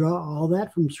 Draw all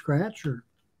that from scratch? Or?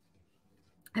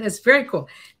 That is very cool.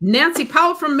 Nancy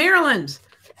Powell from Maryland.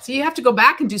 So you have to go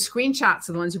back and do screenshots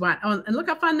of the ones you want. Oh, and look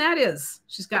how fun that is.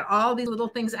 She's got all these little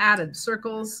things added,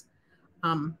 circles,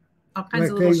 all kinds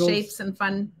of little shapes and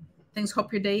fun things.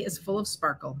 Hope your day is full of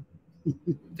sparkle.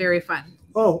 Very fun.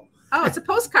 Oh, it's a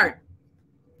postcard.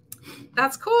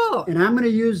 That's cool. And I'm going to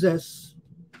use this,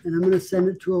 and I'm going to send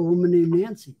it to a woman named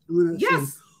Nancy. I'm going to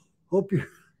say, hope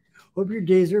your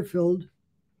days are filled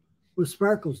with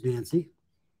sparkles, Nancy.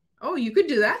 Oh, you could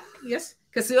do that. Yes.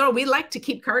 Because we like to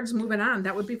keep cards moving on.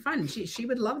 That would be fun. She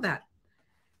would love that.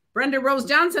 Brenda Rose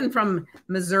Johnson from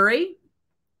Missouri.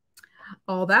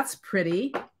 Oh, that's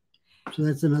pretty. So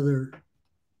that's another.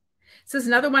 This is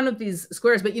another one of these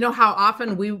squares. But you know how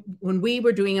often when we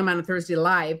were doing them on a Thursday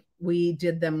Live, we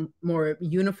did them more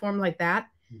uniform like that.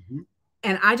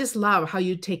 And I just love how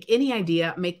you take any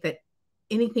idea, make that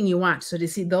anything you want. So to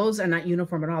see those are not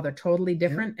uniform at all. They're totally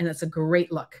different. And it's a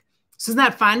great look. So isn't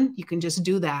that fun? You can just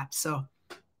do that. So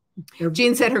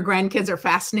Jean said her grandkids are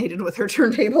fascinated with her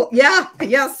turntable. Yeah,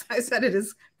 yes, I said it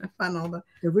is fun.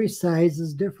 Every size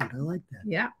is different. I like that.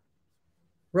 Yeah.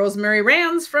 Rosemary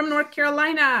Rams from North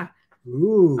Carolina.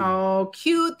 Ooh. Oh,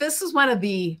 cute. This is one of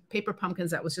the paper pumpkins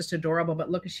that was just adorable,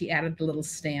 but look, she added the little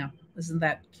stamp. Isn't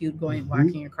that cute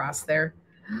walking across there?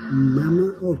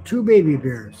 Mama. Oh, 2 baby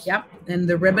bears. Yep. And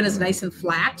the ribbon is nice and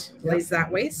flat. Yep. Lays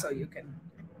that way so you can.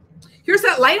 Here's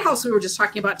that lighthouse we were just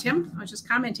talking about, Tim. I was just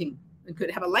commenting. We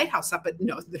could have a lighthouse up at the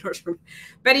North.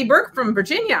 Betty Burke from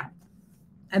Virginia.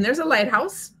 And there's a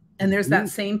lighthouse. And there's that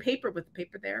same paper with the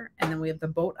paper there. And then we have the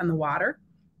boat on the water.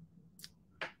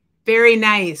 Very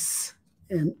nice.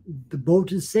 And the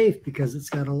boat is safe because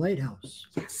it's got a lighthouse.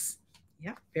 Yes.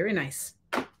 Yeah, very nice.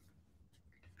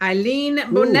 Eileen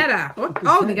Bonetta.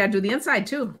 Oh, they got to do the inside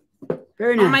too.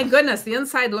 Very nice. Oh my goodness. The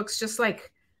inside looks just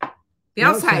like the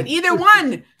outside. Either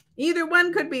one. Either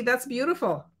one could be. That's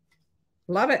beautiful.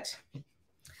 Love it.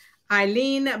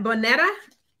 Eileen Bonetta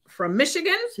from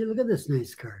Michigan. See, look at this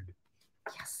nice card.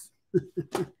 Yes.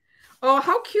 Oh,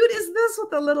 how cute is this with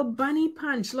the little bunny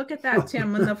punch? Look at that,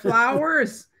 Tim, and the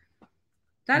flowers.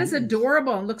 That is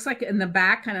adorable. It looks like in the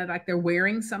back, kind of like they're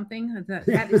wearing something.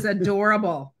 That is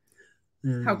adorable.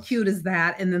 How cute is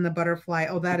that? And then the butterfly.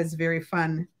 Oh, that is very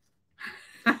fun.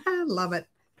 I love it.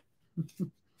 That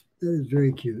is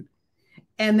very cute.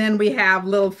 And then we have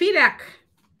little Fidek.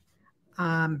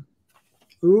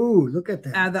 Ooh, look at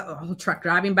that. The whole truck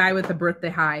driving by with a birthday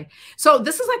high. So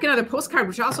this is like another postcard,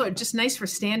 which also just nice for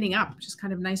standing up. Just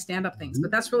kind of nice stand-up things.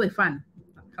 But that's really fun.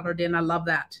 Colored in. I love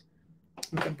that.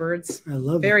 With the birds. I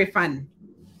love it. Very fun.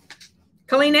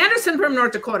 Colleen Anderson from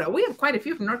North Dakota. We have quite a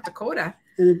few from North Dakota.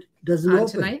 And it doesn't open.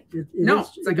 Tonight.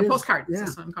 It's like a postcard. Yeah.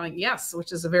 That's what I'm calling it. Yes,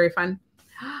 which is a very fun.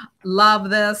 Love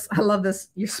this. I love this.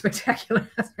 You're spectacular.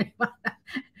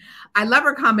 I love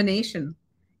her combination.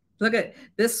 Look at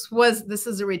this. This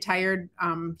is a retired,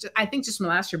 I think just from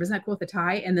last year, but isn't that cool with the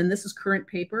tie? And then this is current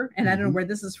paper. And I don't know where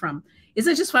this is from.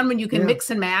 Isn't it just fun when you can mix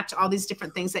and match all these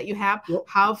different things that you have? Well,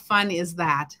 how fun is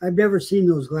that? I've never seen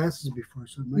those glasses before.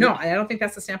 So no, I don't think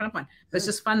that's the Stampin' Up! One. But it's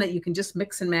just fun that you can just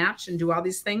mix and match and do all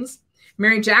these things.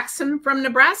 Mary Jackson from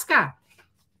Nebraska.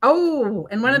 Oh,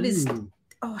 and one of these.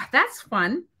 Oh, that's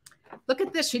fun. Look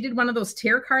at this. She did one of those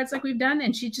tear cards like we've done,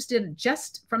 and she just did it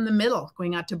just from the middle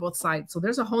going out to both sides. So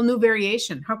there's a whole new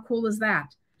variation. How cool is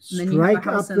that? And then strike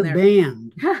up the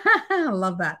band. I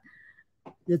love that.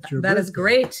 That is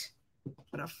great.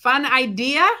 What a fun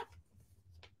idea.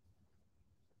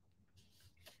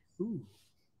 Ooh.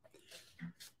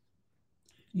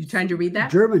 You trying to read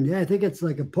that? German. Yeah, I think it's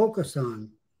like a polka song.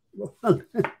 We'll have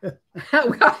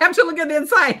to look at the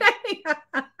inside.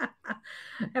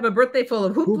 Have a birthday full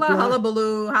of hoopla,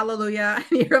 hullabaloo, hallelujah,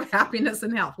 and year of happiness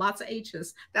and health. Lots of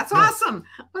H's. That's awesome.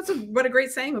 What a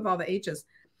great saying with all the H's.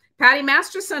 Patty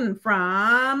Masterson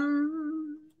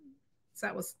from, is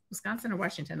that Wisconsin or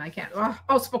Washington? I can't.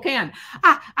 Oh, Spokane.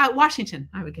 Washington,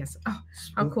 I would guess. Oh,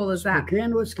 how cool is that?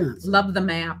 Spokane, Wisconsin. Love the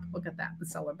map. Look at that and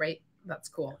celebrate. That's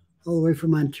cool. All the way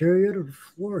from Ontario to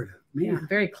Florida. Man. Yeah,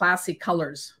 very classy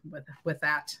colors with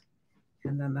that.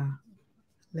 And then the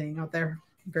laying out there.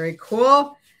 Very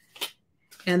cool.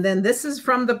 And then this is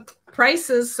from the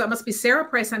Prices. So it must be Sarah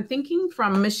Price, I'm thinking,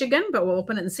 from Michigan, but we'll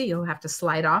open it and see. You'll have to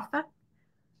slide off that.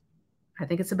 I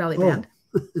think it's a belly band.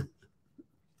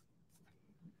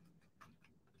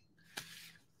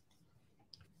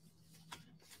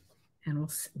 And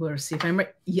we'll see if I'm right.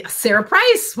 Yes, Sarah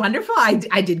Price. Wonderful.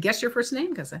 I did guess your first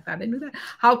name because I thought I knew that.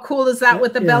 How cool is that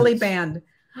with the belly band?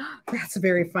 That's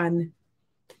very fun.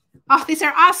 Oh, these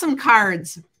are awesome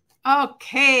cards.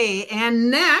 Okay.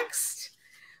 And next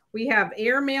we have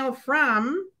airmail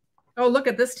from, oh, look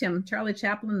at this, Tim. Charlie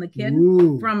Chaplin, the kid.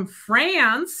 Ooh. From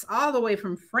France, all the way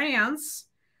from France,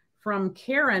 from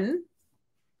Karen.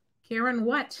 Karen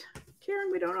what?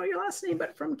 Karen, we don't know your last name,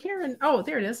 but from Karen. Oh,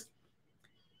 there it is.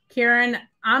 Karen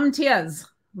Amtiaz,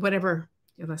 whatever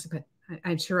your last name.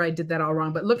 I'm sure I did that all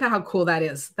wrong, but look at how cool that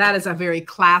is. That is a very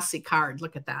classy card.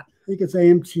 Look at that. I think it's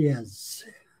Amtiaz.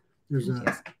 There's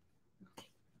a.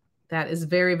 That is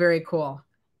very, very cool.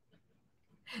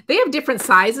 They have different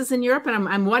sizes in Europe, and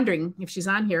I'm wondering if she's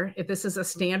on here, if this is a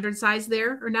standard size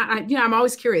there or not. I'm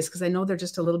always curious because I know they're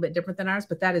just a little bit different than ours,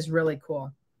 but that is really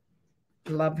cool.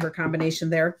 Love her combination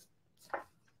there.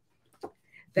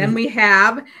 Then we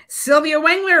have Sylvia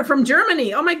Wengler from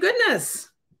Germany. Oh, my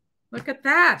goodness. Look at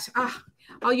that.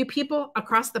 All you people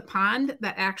across the pond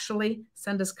that actually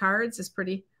send us cards is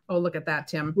pretty. Oh, look at that,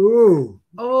 Tim. Ooh.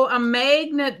 Oh, a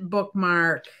magnet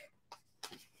bookmark.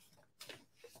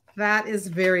 That is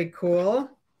very cool.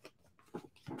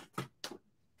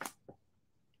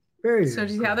 Very so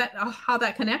do you cool. see how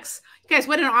that connects? You guys,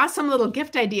 what an awesome little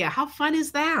gift idea. How fun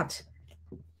is that?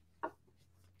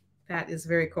 That is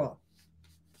very cool.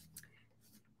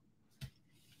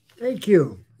 Thank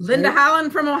you. Linda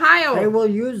Holland from Ohio. I will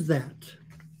use that.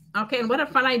 Okay, and what a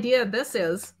fun idea this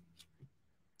is.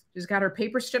 She's got her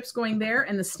paper strips going there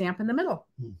and the stamp in the middle.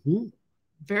 Mm-hmm.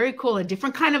 Very cool. A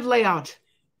different kind of layout.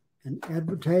 And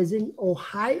advertising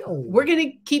Ohio. We're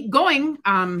going to keep going.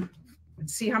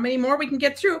 Let's see how many more we can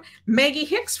get through. Maggie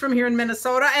Hicks from here in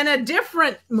Minnesota and a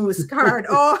different moose card.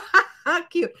 Oh, how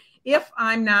cute. If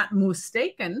I'm not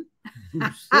mistaken,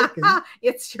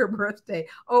 it's your birthday.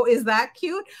 Oh, is that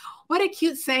cute? What a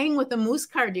cute saying with the moose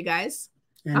card, you guys.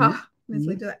 And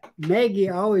do that. Maggie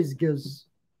always gives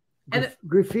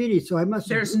graffiti, so I must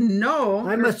have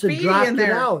dropped it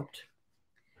out.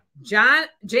 Jan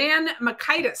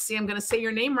Makaitis. See, I'm going to say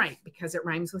your name right because it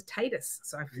rhymes with Titus.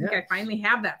 So I think I finally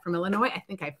have that from Illinois. I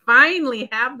think I finally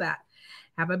have that.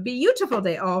 Have a beautiful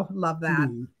day. Oh, love that.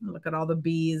 Look at all the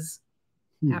bees.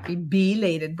 Happy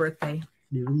belated birthday.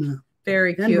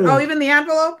 Very cute. Envelope. Oh, even the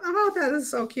envelope. Oh, that is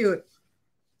so cute.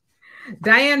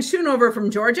 Diane Schoonover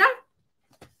from Georgia.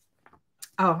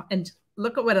 Oh, and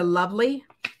look at what a lovely,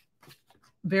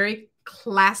 very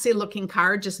classy looking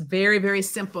card. Just very, very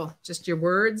simple. Just your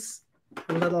words,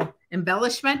 a little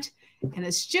embellishment, and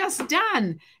it's just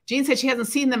done. Jean said she hasn't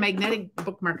seen the magnetic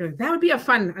bookmarker. That would be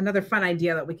another fun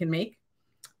idea that we can make.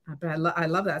 But I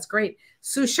love that. It's great.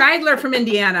 Sue Scheidler from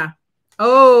Indiana.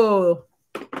 Oh,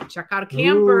 check out a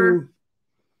camper. Ooh.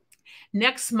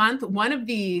 Next month, one of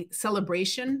the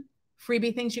celebration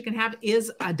freebie things you can have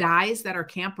is dies that are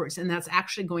campers. And that's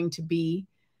actually going to be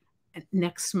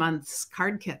next month's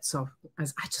card kit. So I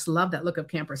just love that look of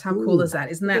campers. How cool is that?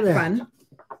 Isn't that fun?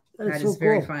 That is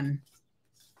very fun.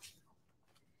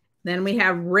 Then we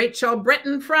have Rachel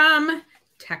Britton from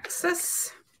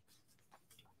Texas.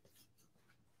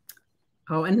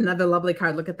 Oh, and another lovely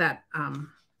card. Look at that.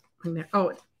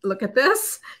 Oh, look at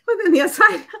this within the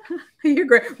aside. You're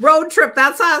great. Road trip.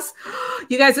 That's us.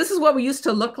 You guys, this is what we used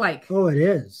to look like. Oh, it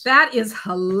is. That is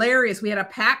hilarious. We had a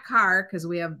packed car because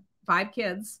we have 5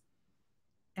 kids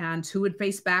and 2 would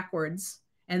face backwards.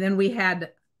 And then we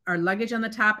had our luggage on the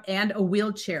top and a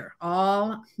wheelchair,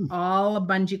 all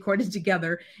bungee corded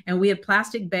together. And we had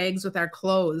plastic bags with our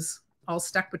clothes all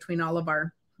stuck between all of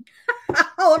our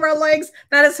legs.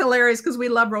 That is hilarious because we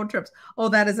love road trips. Oh,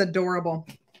 that is adorable.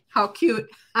 How cute.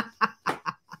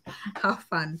 How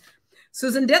fun.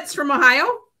 Susan Ditz from Ohio.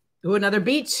 Ooh, another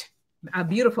beach. A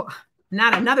beautiful,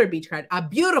 not another beach card, a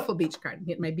beautiful beach card. I'm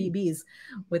getting my BBs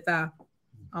with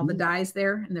all the dies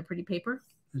there and the pretty paper.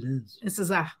 It is. This is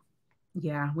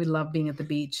yeah, we love being at the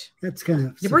beach. That's kind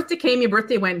of. Your birthday came, your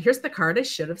birthday went. Here's the card I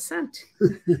should have sent.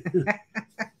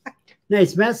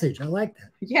 Nice message. I like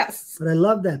that. Yes. But I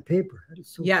love that paper. That is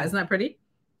so cool. Isn't that pretty?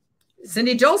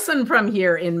 Cindy Jolson from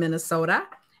here in Minnesota.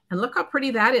 And look how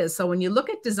pretty that is. So when you look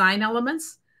at design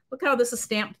elements, look how this is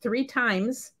stamped 3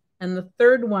 times. And the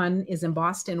third one is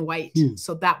embossed in white.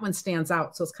 So that one stands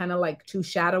out. So it's kind of like 2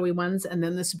 shadowy ones. And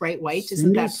then this bright white.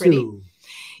 Isn't that pretty?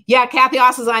 Yeah, Kathy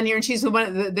Oss is on here. And she's the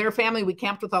one, their family we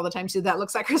camped with all the time. She said, that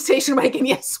looks like her station wagon.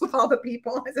 Yes, with all the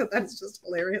people. I said, that's just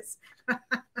hilarious.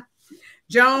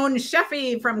 Joan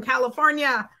Sheffy from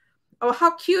California. Oh,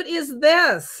 how cute is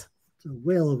this? It's a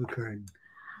whale of a card.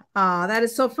 That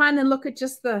is so fun. And look at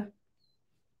just the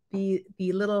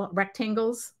little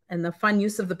rectangles and the fun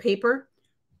use of the paper.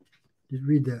 Just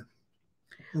read that.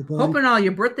 Hoping all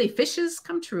your birthday fishes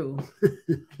come true.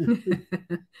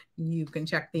 You can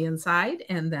check the inside.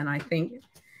 And then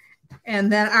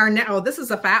oh, this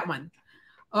is a fat one.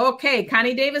 Okay,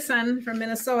 Connie Davison from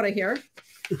Minnesota here.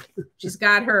 She's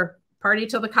got her party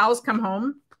till the cows come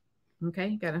home.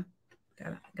 Okay, gotta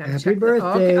Happy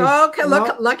birthday. Okay,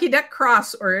 look, Lucky Duck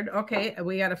crossword. Okay,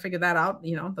 we got to figure that out.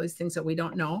 You know, those things that we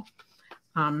don't know.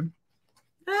 An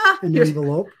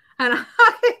envelope. And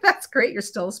that's great. You're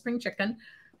still a spring chicken.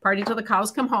 Party till the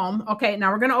cows come home. Okay,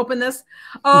 now we're going to open this.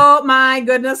 Oh my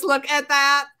goodness, look at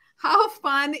that. How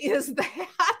fun is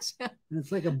that?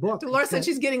 It's like a book. Dolores said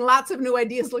she's getting lots of new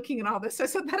ideas looking at all this. I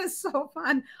said, that is so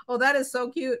fun. Oh, that is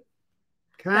so cute.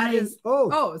 It's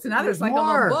another. It's like a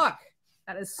little book.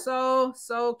 That is so,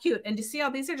 so cute. And do you see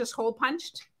how these are just hole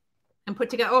punched and put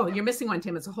together? Oh, you're missing one,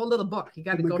 Tim. It's a whole little book. You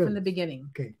got to go from the beginning.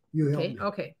 Okay. You help me.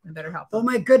 Okay. I better help. Oh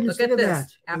my goodness. Look at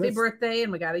this. Happy birthday.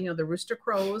 And we got to, the rooster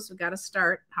crows. We got to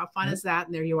start. How fun is that?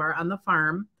 And there you are on the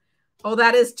farm. Oh,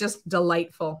 that is just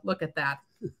delightful. Look at that.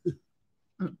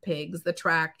 Pigs, the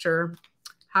tractor.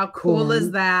 How cool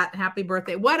is that? Happy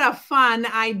birthday. What a fun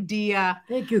idea.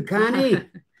 Thank you, Connie.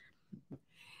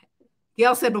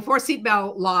 Gail said, before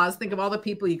seatbelt laws, think of all the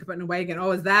people you could put in a wagon.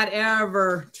 Oh, is that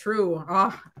ever true?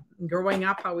 Oh, growing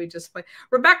up, how we just play.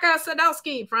 Rebecca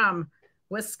Sadowski from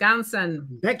Wisconsin.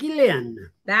 Becky Lynn.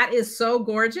 That is so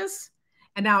gorgeous.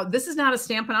 And now this is not a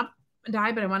Stampin' Up!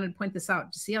 Die, but I wanted to point this out.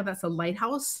 Do you see how that's a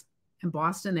lighthouse in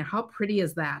Boston there? How pretty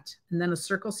is that? And then a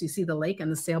circle so you see the lake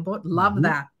and the sailboat. Love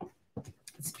that.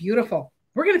 It's beautiful.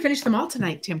 We're going to finish them all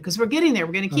tonight, Tim, because we're getting there.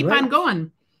 We're going to keep on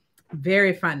going.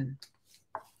 Very fun.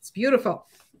 It's beautiful.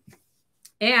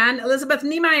 And Elizabeth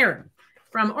Niemeyer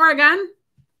from Oregon.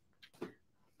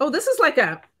 Oh, this is like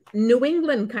a New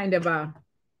England kind of a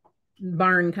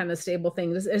barn kind of stable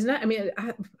thing. Isn't it? I mean,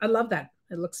 I love that.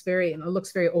 It looks very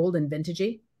old and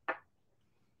vintagey.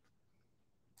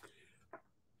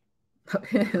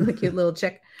 The cute little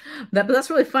chick. But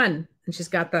that's really fun. And she's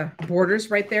got the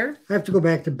borders right there. I have to go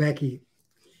back to Becky.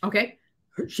 Okay.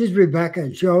 She's Rebecca,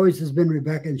 and she always has been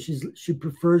Rebecca, and she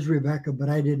prefers Rebecca, but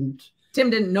I didn't. Tim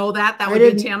didn't know that. That would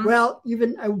be Tim. Well,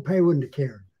 even I probably wouldn't have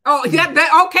cared. Oh,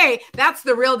 yeah. Okay. That's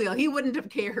the real deal. He wouldn't have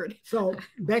cared. So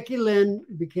Becky Lynn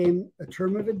became a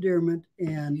term of endearment,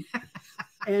 and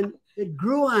it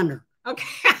grew on her.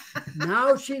 Okay.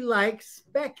 Now she likes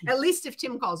Becky. At least if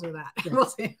Tim calls her that. Yeah. We'll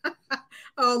see.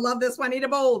 Oh, love this Juanita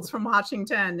Bowles from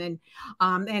Washington.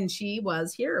 And she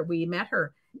was here. We met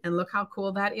her. And look how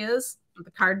cool that is. The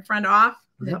card front off,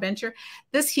 the adventure.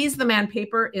 This He's the Man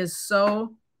paper is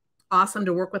so awesome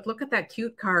to work with. Look at that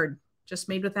cute card. Just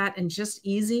made with that and just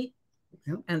easy.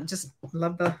 Yep. And just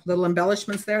love the little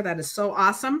embellishments there. That is so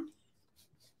awesome.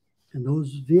 And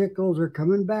those vehicles are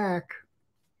coming back.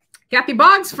 Kathy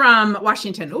Boggs from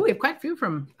Washington. Oh, we have quite a few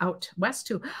from out west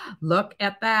too. Look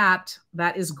at that.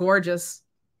 That is gorgeous.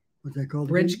 What's that called?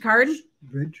 Bridge card.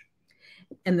 Bridge.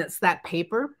 And that's that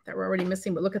paper that we're already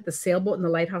missing. But look at the sailboat and the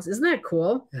lighthouse. Isn't that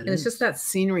cool? And it's just that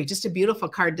scenery. Just a beautiful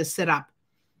card to sit up.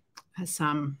 Has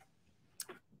how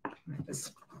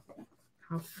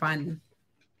fun.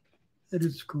 That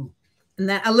is cool. And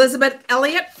then Elizabeth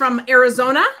Elliott from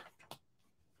Arizona.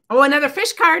 Oh, another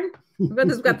fish card. But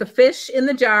it's got the fish in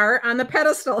the jar on the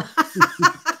pedestal.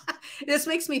 This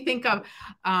makes me think of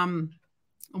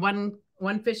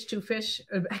one fish, two fish,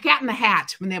 a Cat in the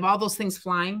Hat, when they have all those things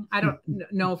flying. I don't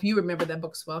know if you remember that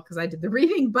book as well, because I did the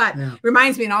reading, but it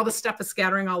reminds me, and all the stuff is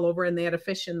scattering all over, and they had a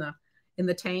fish in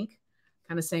the tank,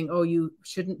 kind of saying, oh, you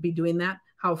shouldn't be doing that.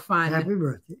 How fun. Happy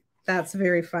birthday. That's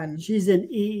very fun. She's an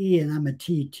EE and I'm a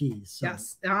TT. So.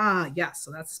 Yes. Yes.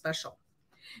 So that's special.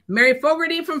 Mary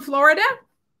Fogarty from Florida.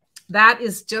 That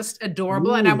is just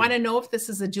adorable. Ooh. And I want to know if this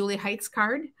is a Julie Heights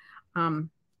card.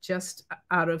 Just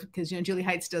out of, because Julie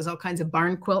Heights does all kinds of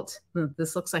barn quilt.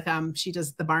 This looks like she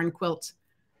does the barn quilt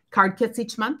card kits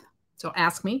each month. So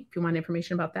ask me if you want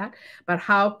information about that. But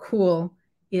how cool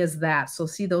is that? So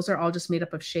see, those are all just made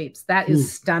up of shapes. That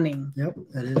is stunning. Yep,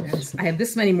 that is. I have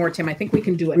this many more, Tim. I think we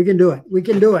can do it. We can do it. We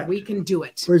can do it. We can do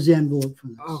it. Where's the envelope for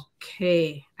this?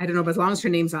 Okay. I don't know, but as long as her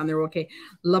name's on there, we're okay.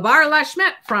 Labar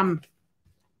Lashmet from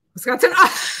Wisconsin.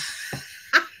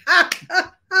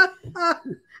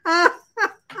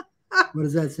 What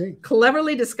does that say?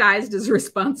 Cleverly disguised as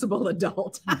responsible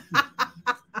adult.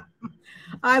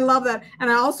 I love that. And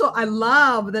I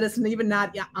love that it's even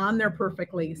not on there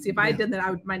perfectly. See, if I did that, I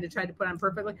would mind to try to put on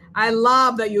perfectly. I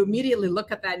love that you immediately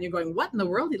look at that and you're going, what in the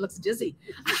world? He looks dizzy.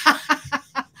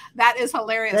 That is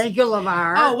hilarious. Thank you,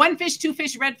 LeVar. Oh, one fish, two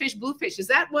fish, red fish, blue fish. Is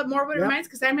that what Morwood reminds?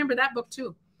 Because I remember that book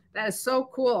too. That is so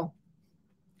cool.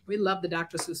 We love the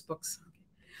Dr. Seuss books.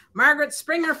 Margaret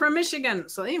Springer from Michigan.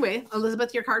 So anyway,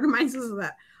 Elizabeth, your card reminds us of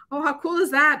that. Oh, how cool is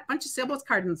that? Bunch of sailboats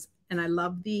cards. And I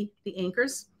love the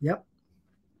anchors. Yep.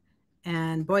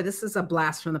 And boy, this is a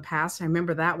blast from the past. I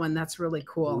remember that one. That's really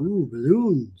cool. Ooh,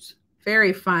 balloons.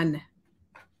 Very fun.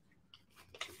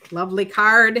 Lovely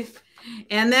card.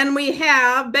 And then we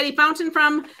have Betty Fountain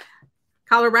from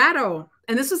Colorado.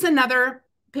 And this is another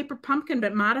paper pumpkin,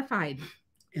 but modified.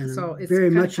 And so it's very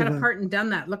kind much of cut apart and done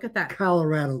that. Look at that.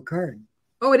 Colorado card.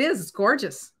 Oh, it is. It's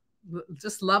gorgeous.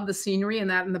 Just love the scenery and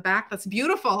that in the back. That's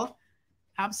beautiful.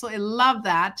 Absolutely love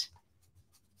that.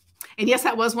 And yes,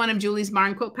 that was one of Julie's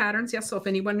barn quilt patterns. Yes. So if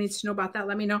anyone needs to know about that,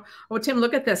 let me know. Oh, Tim,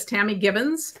 look at this. Tammy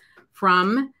Gibbons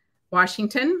from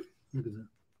Washington. Look at that.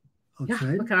 Outside.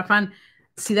 Yeah, look how fun.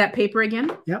 See that paper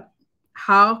again? Yep.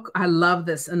 How I love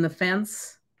this. And the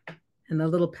fence and the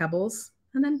little pebbles.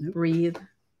 And then breathe.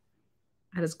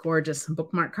 That is gorgeous. A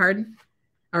bookmark card.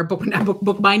 Or book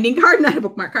binding card, not a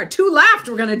bookmark card. 2 left.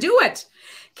 We're going to do it.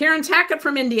 Karen Tackett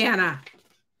from Indiana.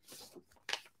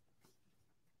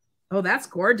 Oh, that's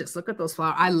gorgeous. Look at those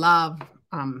flowers. I love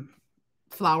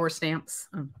flower stamps.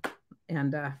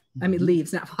 I mean,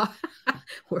 leaves, not flowers.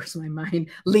 Where's my mind?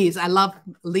 Leaves. I love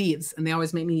leaves. And they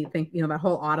always make me think, you know, that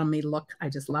whole autumny look. I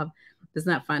just love. Isn't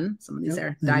that fun? Some of these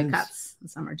are die cuts and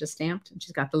some are just stamped. And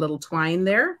she's got the little twine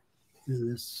there.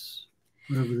 And this,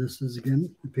 whatever this is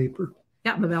again, the paper.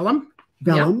 Yeah, the vellum.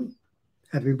 Vellum.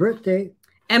 Yep. Happy birthday.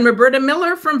 And Roberta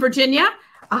Miller from Virginia.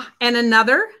 And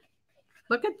another,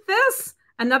 look at this.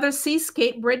 Another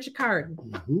Seascape Bridge card.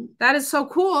 Mm-hmm. That is so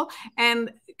cool.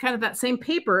 And kind of that same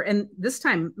paper. And this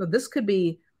time, this could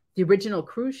be the original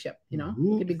cruise ship, you know,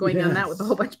 you could be going on that with a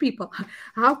whole bunch of people.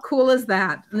 How cool is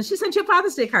that? And she sent you a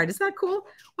Father's Day card. Is that cool?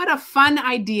 What a fun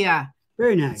idea.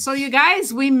 Very nice. So you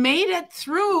guys, we made it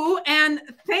through, and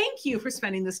thank you for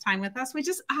spending this time with us. We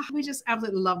just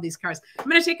absolutely love these cards. I'm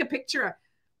going to take a picture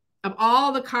of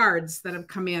all the cards that have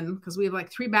come in, because we have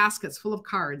like 3 baskets full of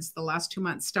cards the last 2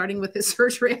 months, starting with this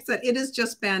surgery. I said, it has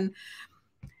just been,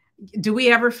 do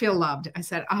we ever feel loved? I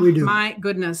said, oh my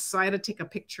goodness. So I had to take a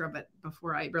picture of it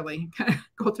before I really kind of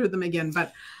go through them again.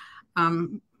 But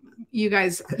you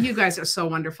guys are so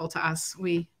wonderful to us.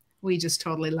 We just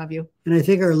totally love you. And I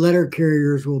think our letter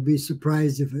carriers will be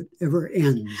surprised if it ever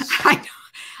ends. I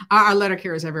know. Our letter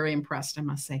carriers are very impressed, I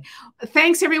must say.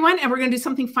 Thanks, everyone. And we're going to do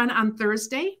something fun on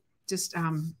Thursday. Just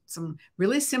some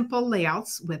really simple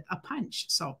layouts with a punch.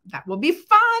 So that will be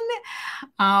fun.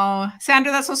 Oh,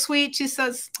 Sandra, that's so sweet. She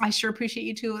says, I sure appreciate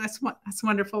you too. That's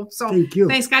wonderful. So thank you.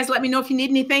 Thanks, guys. Let me know if you need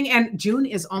anything. And June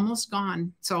is almost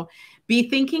gone. So be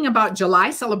thinking about July.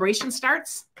 Celebration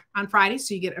starts on Friday.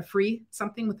 So you get a free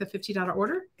something with a $50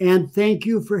 order. And thank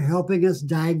you for helping us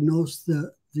diagnose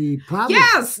the problem.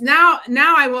 Yes. Now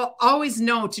I will always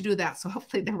know to do that. So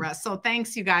hopefully the rest. So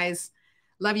thanks, you guys.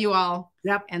 Love you all.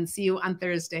 Yep. And see you on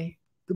Thursday.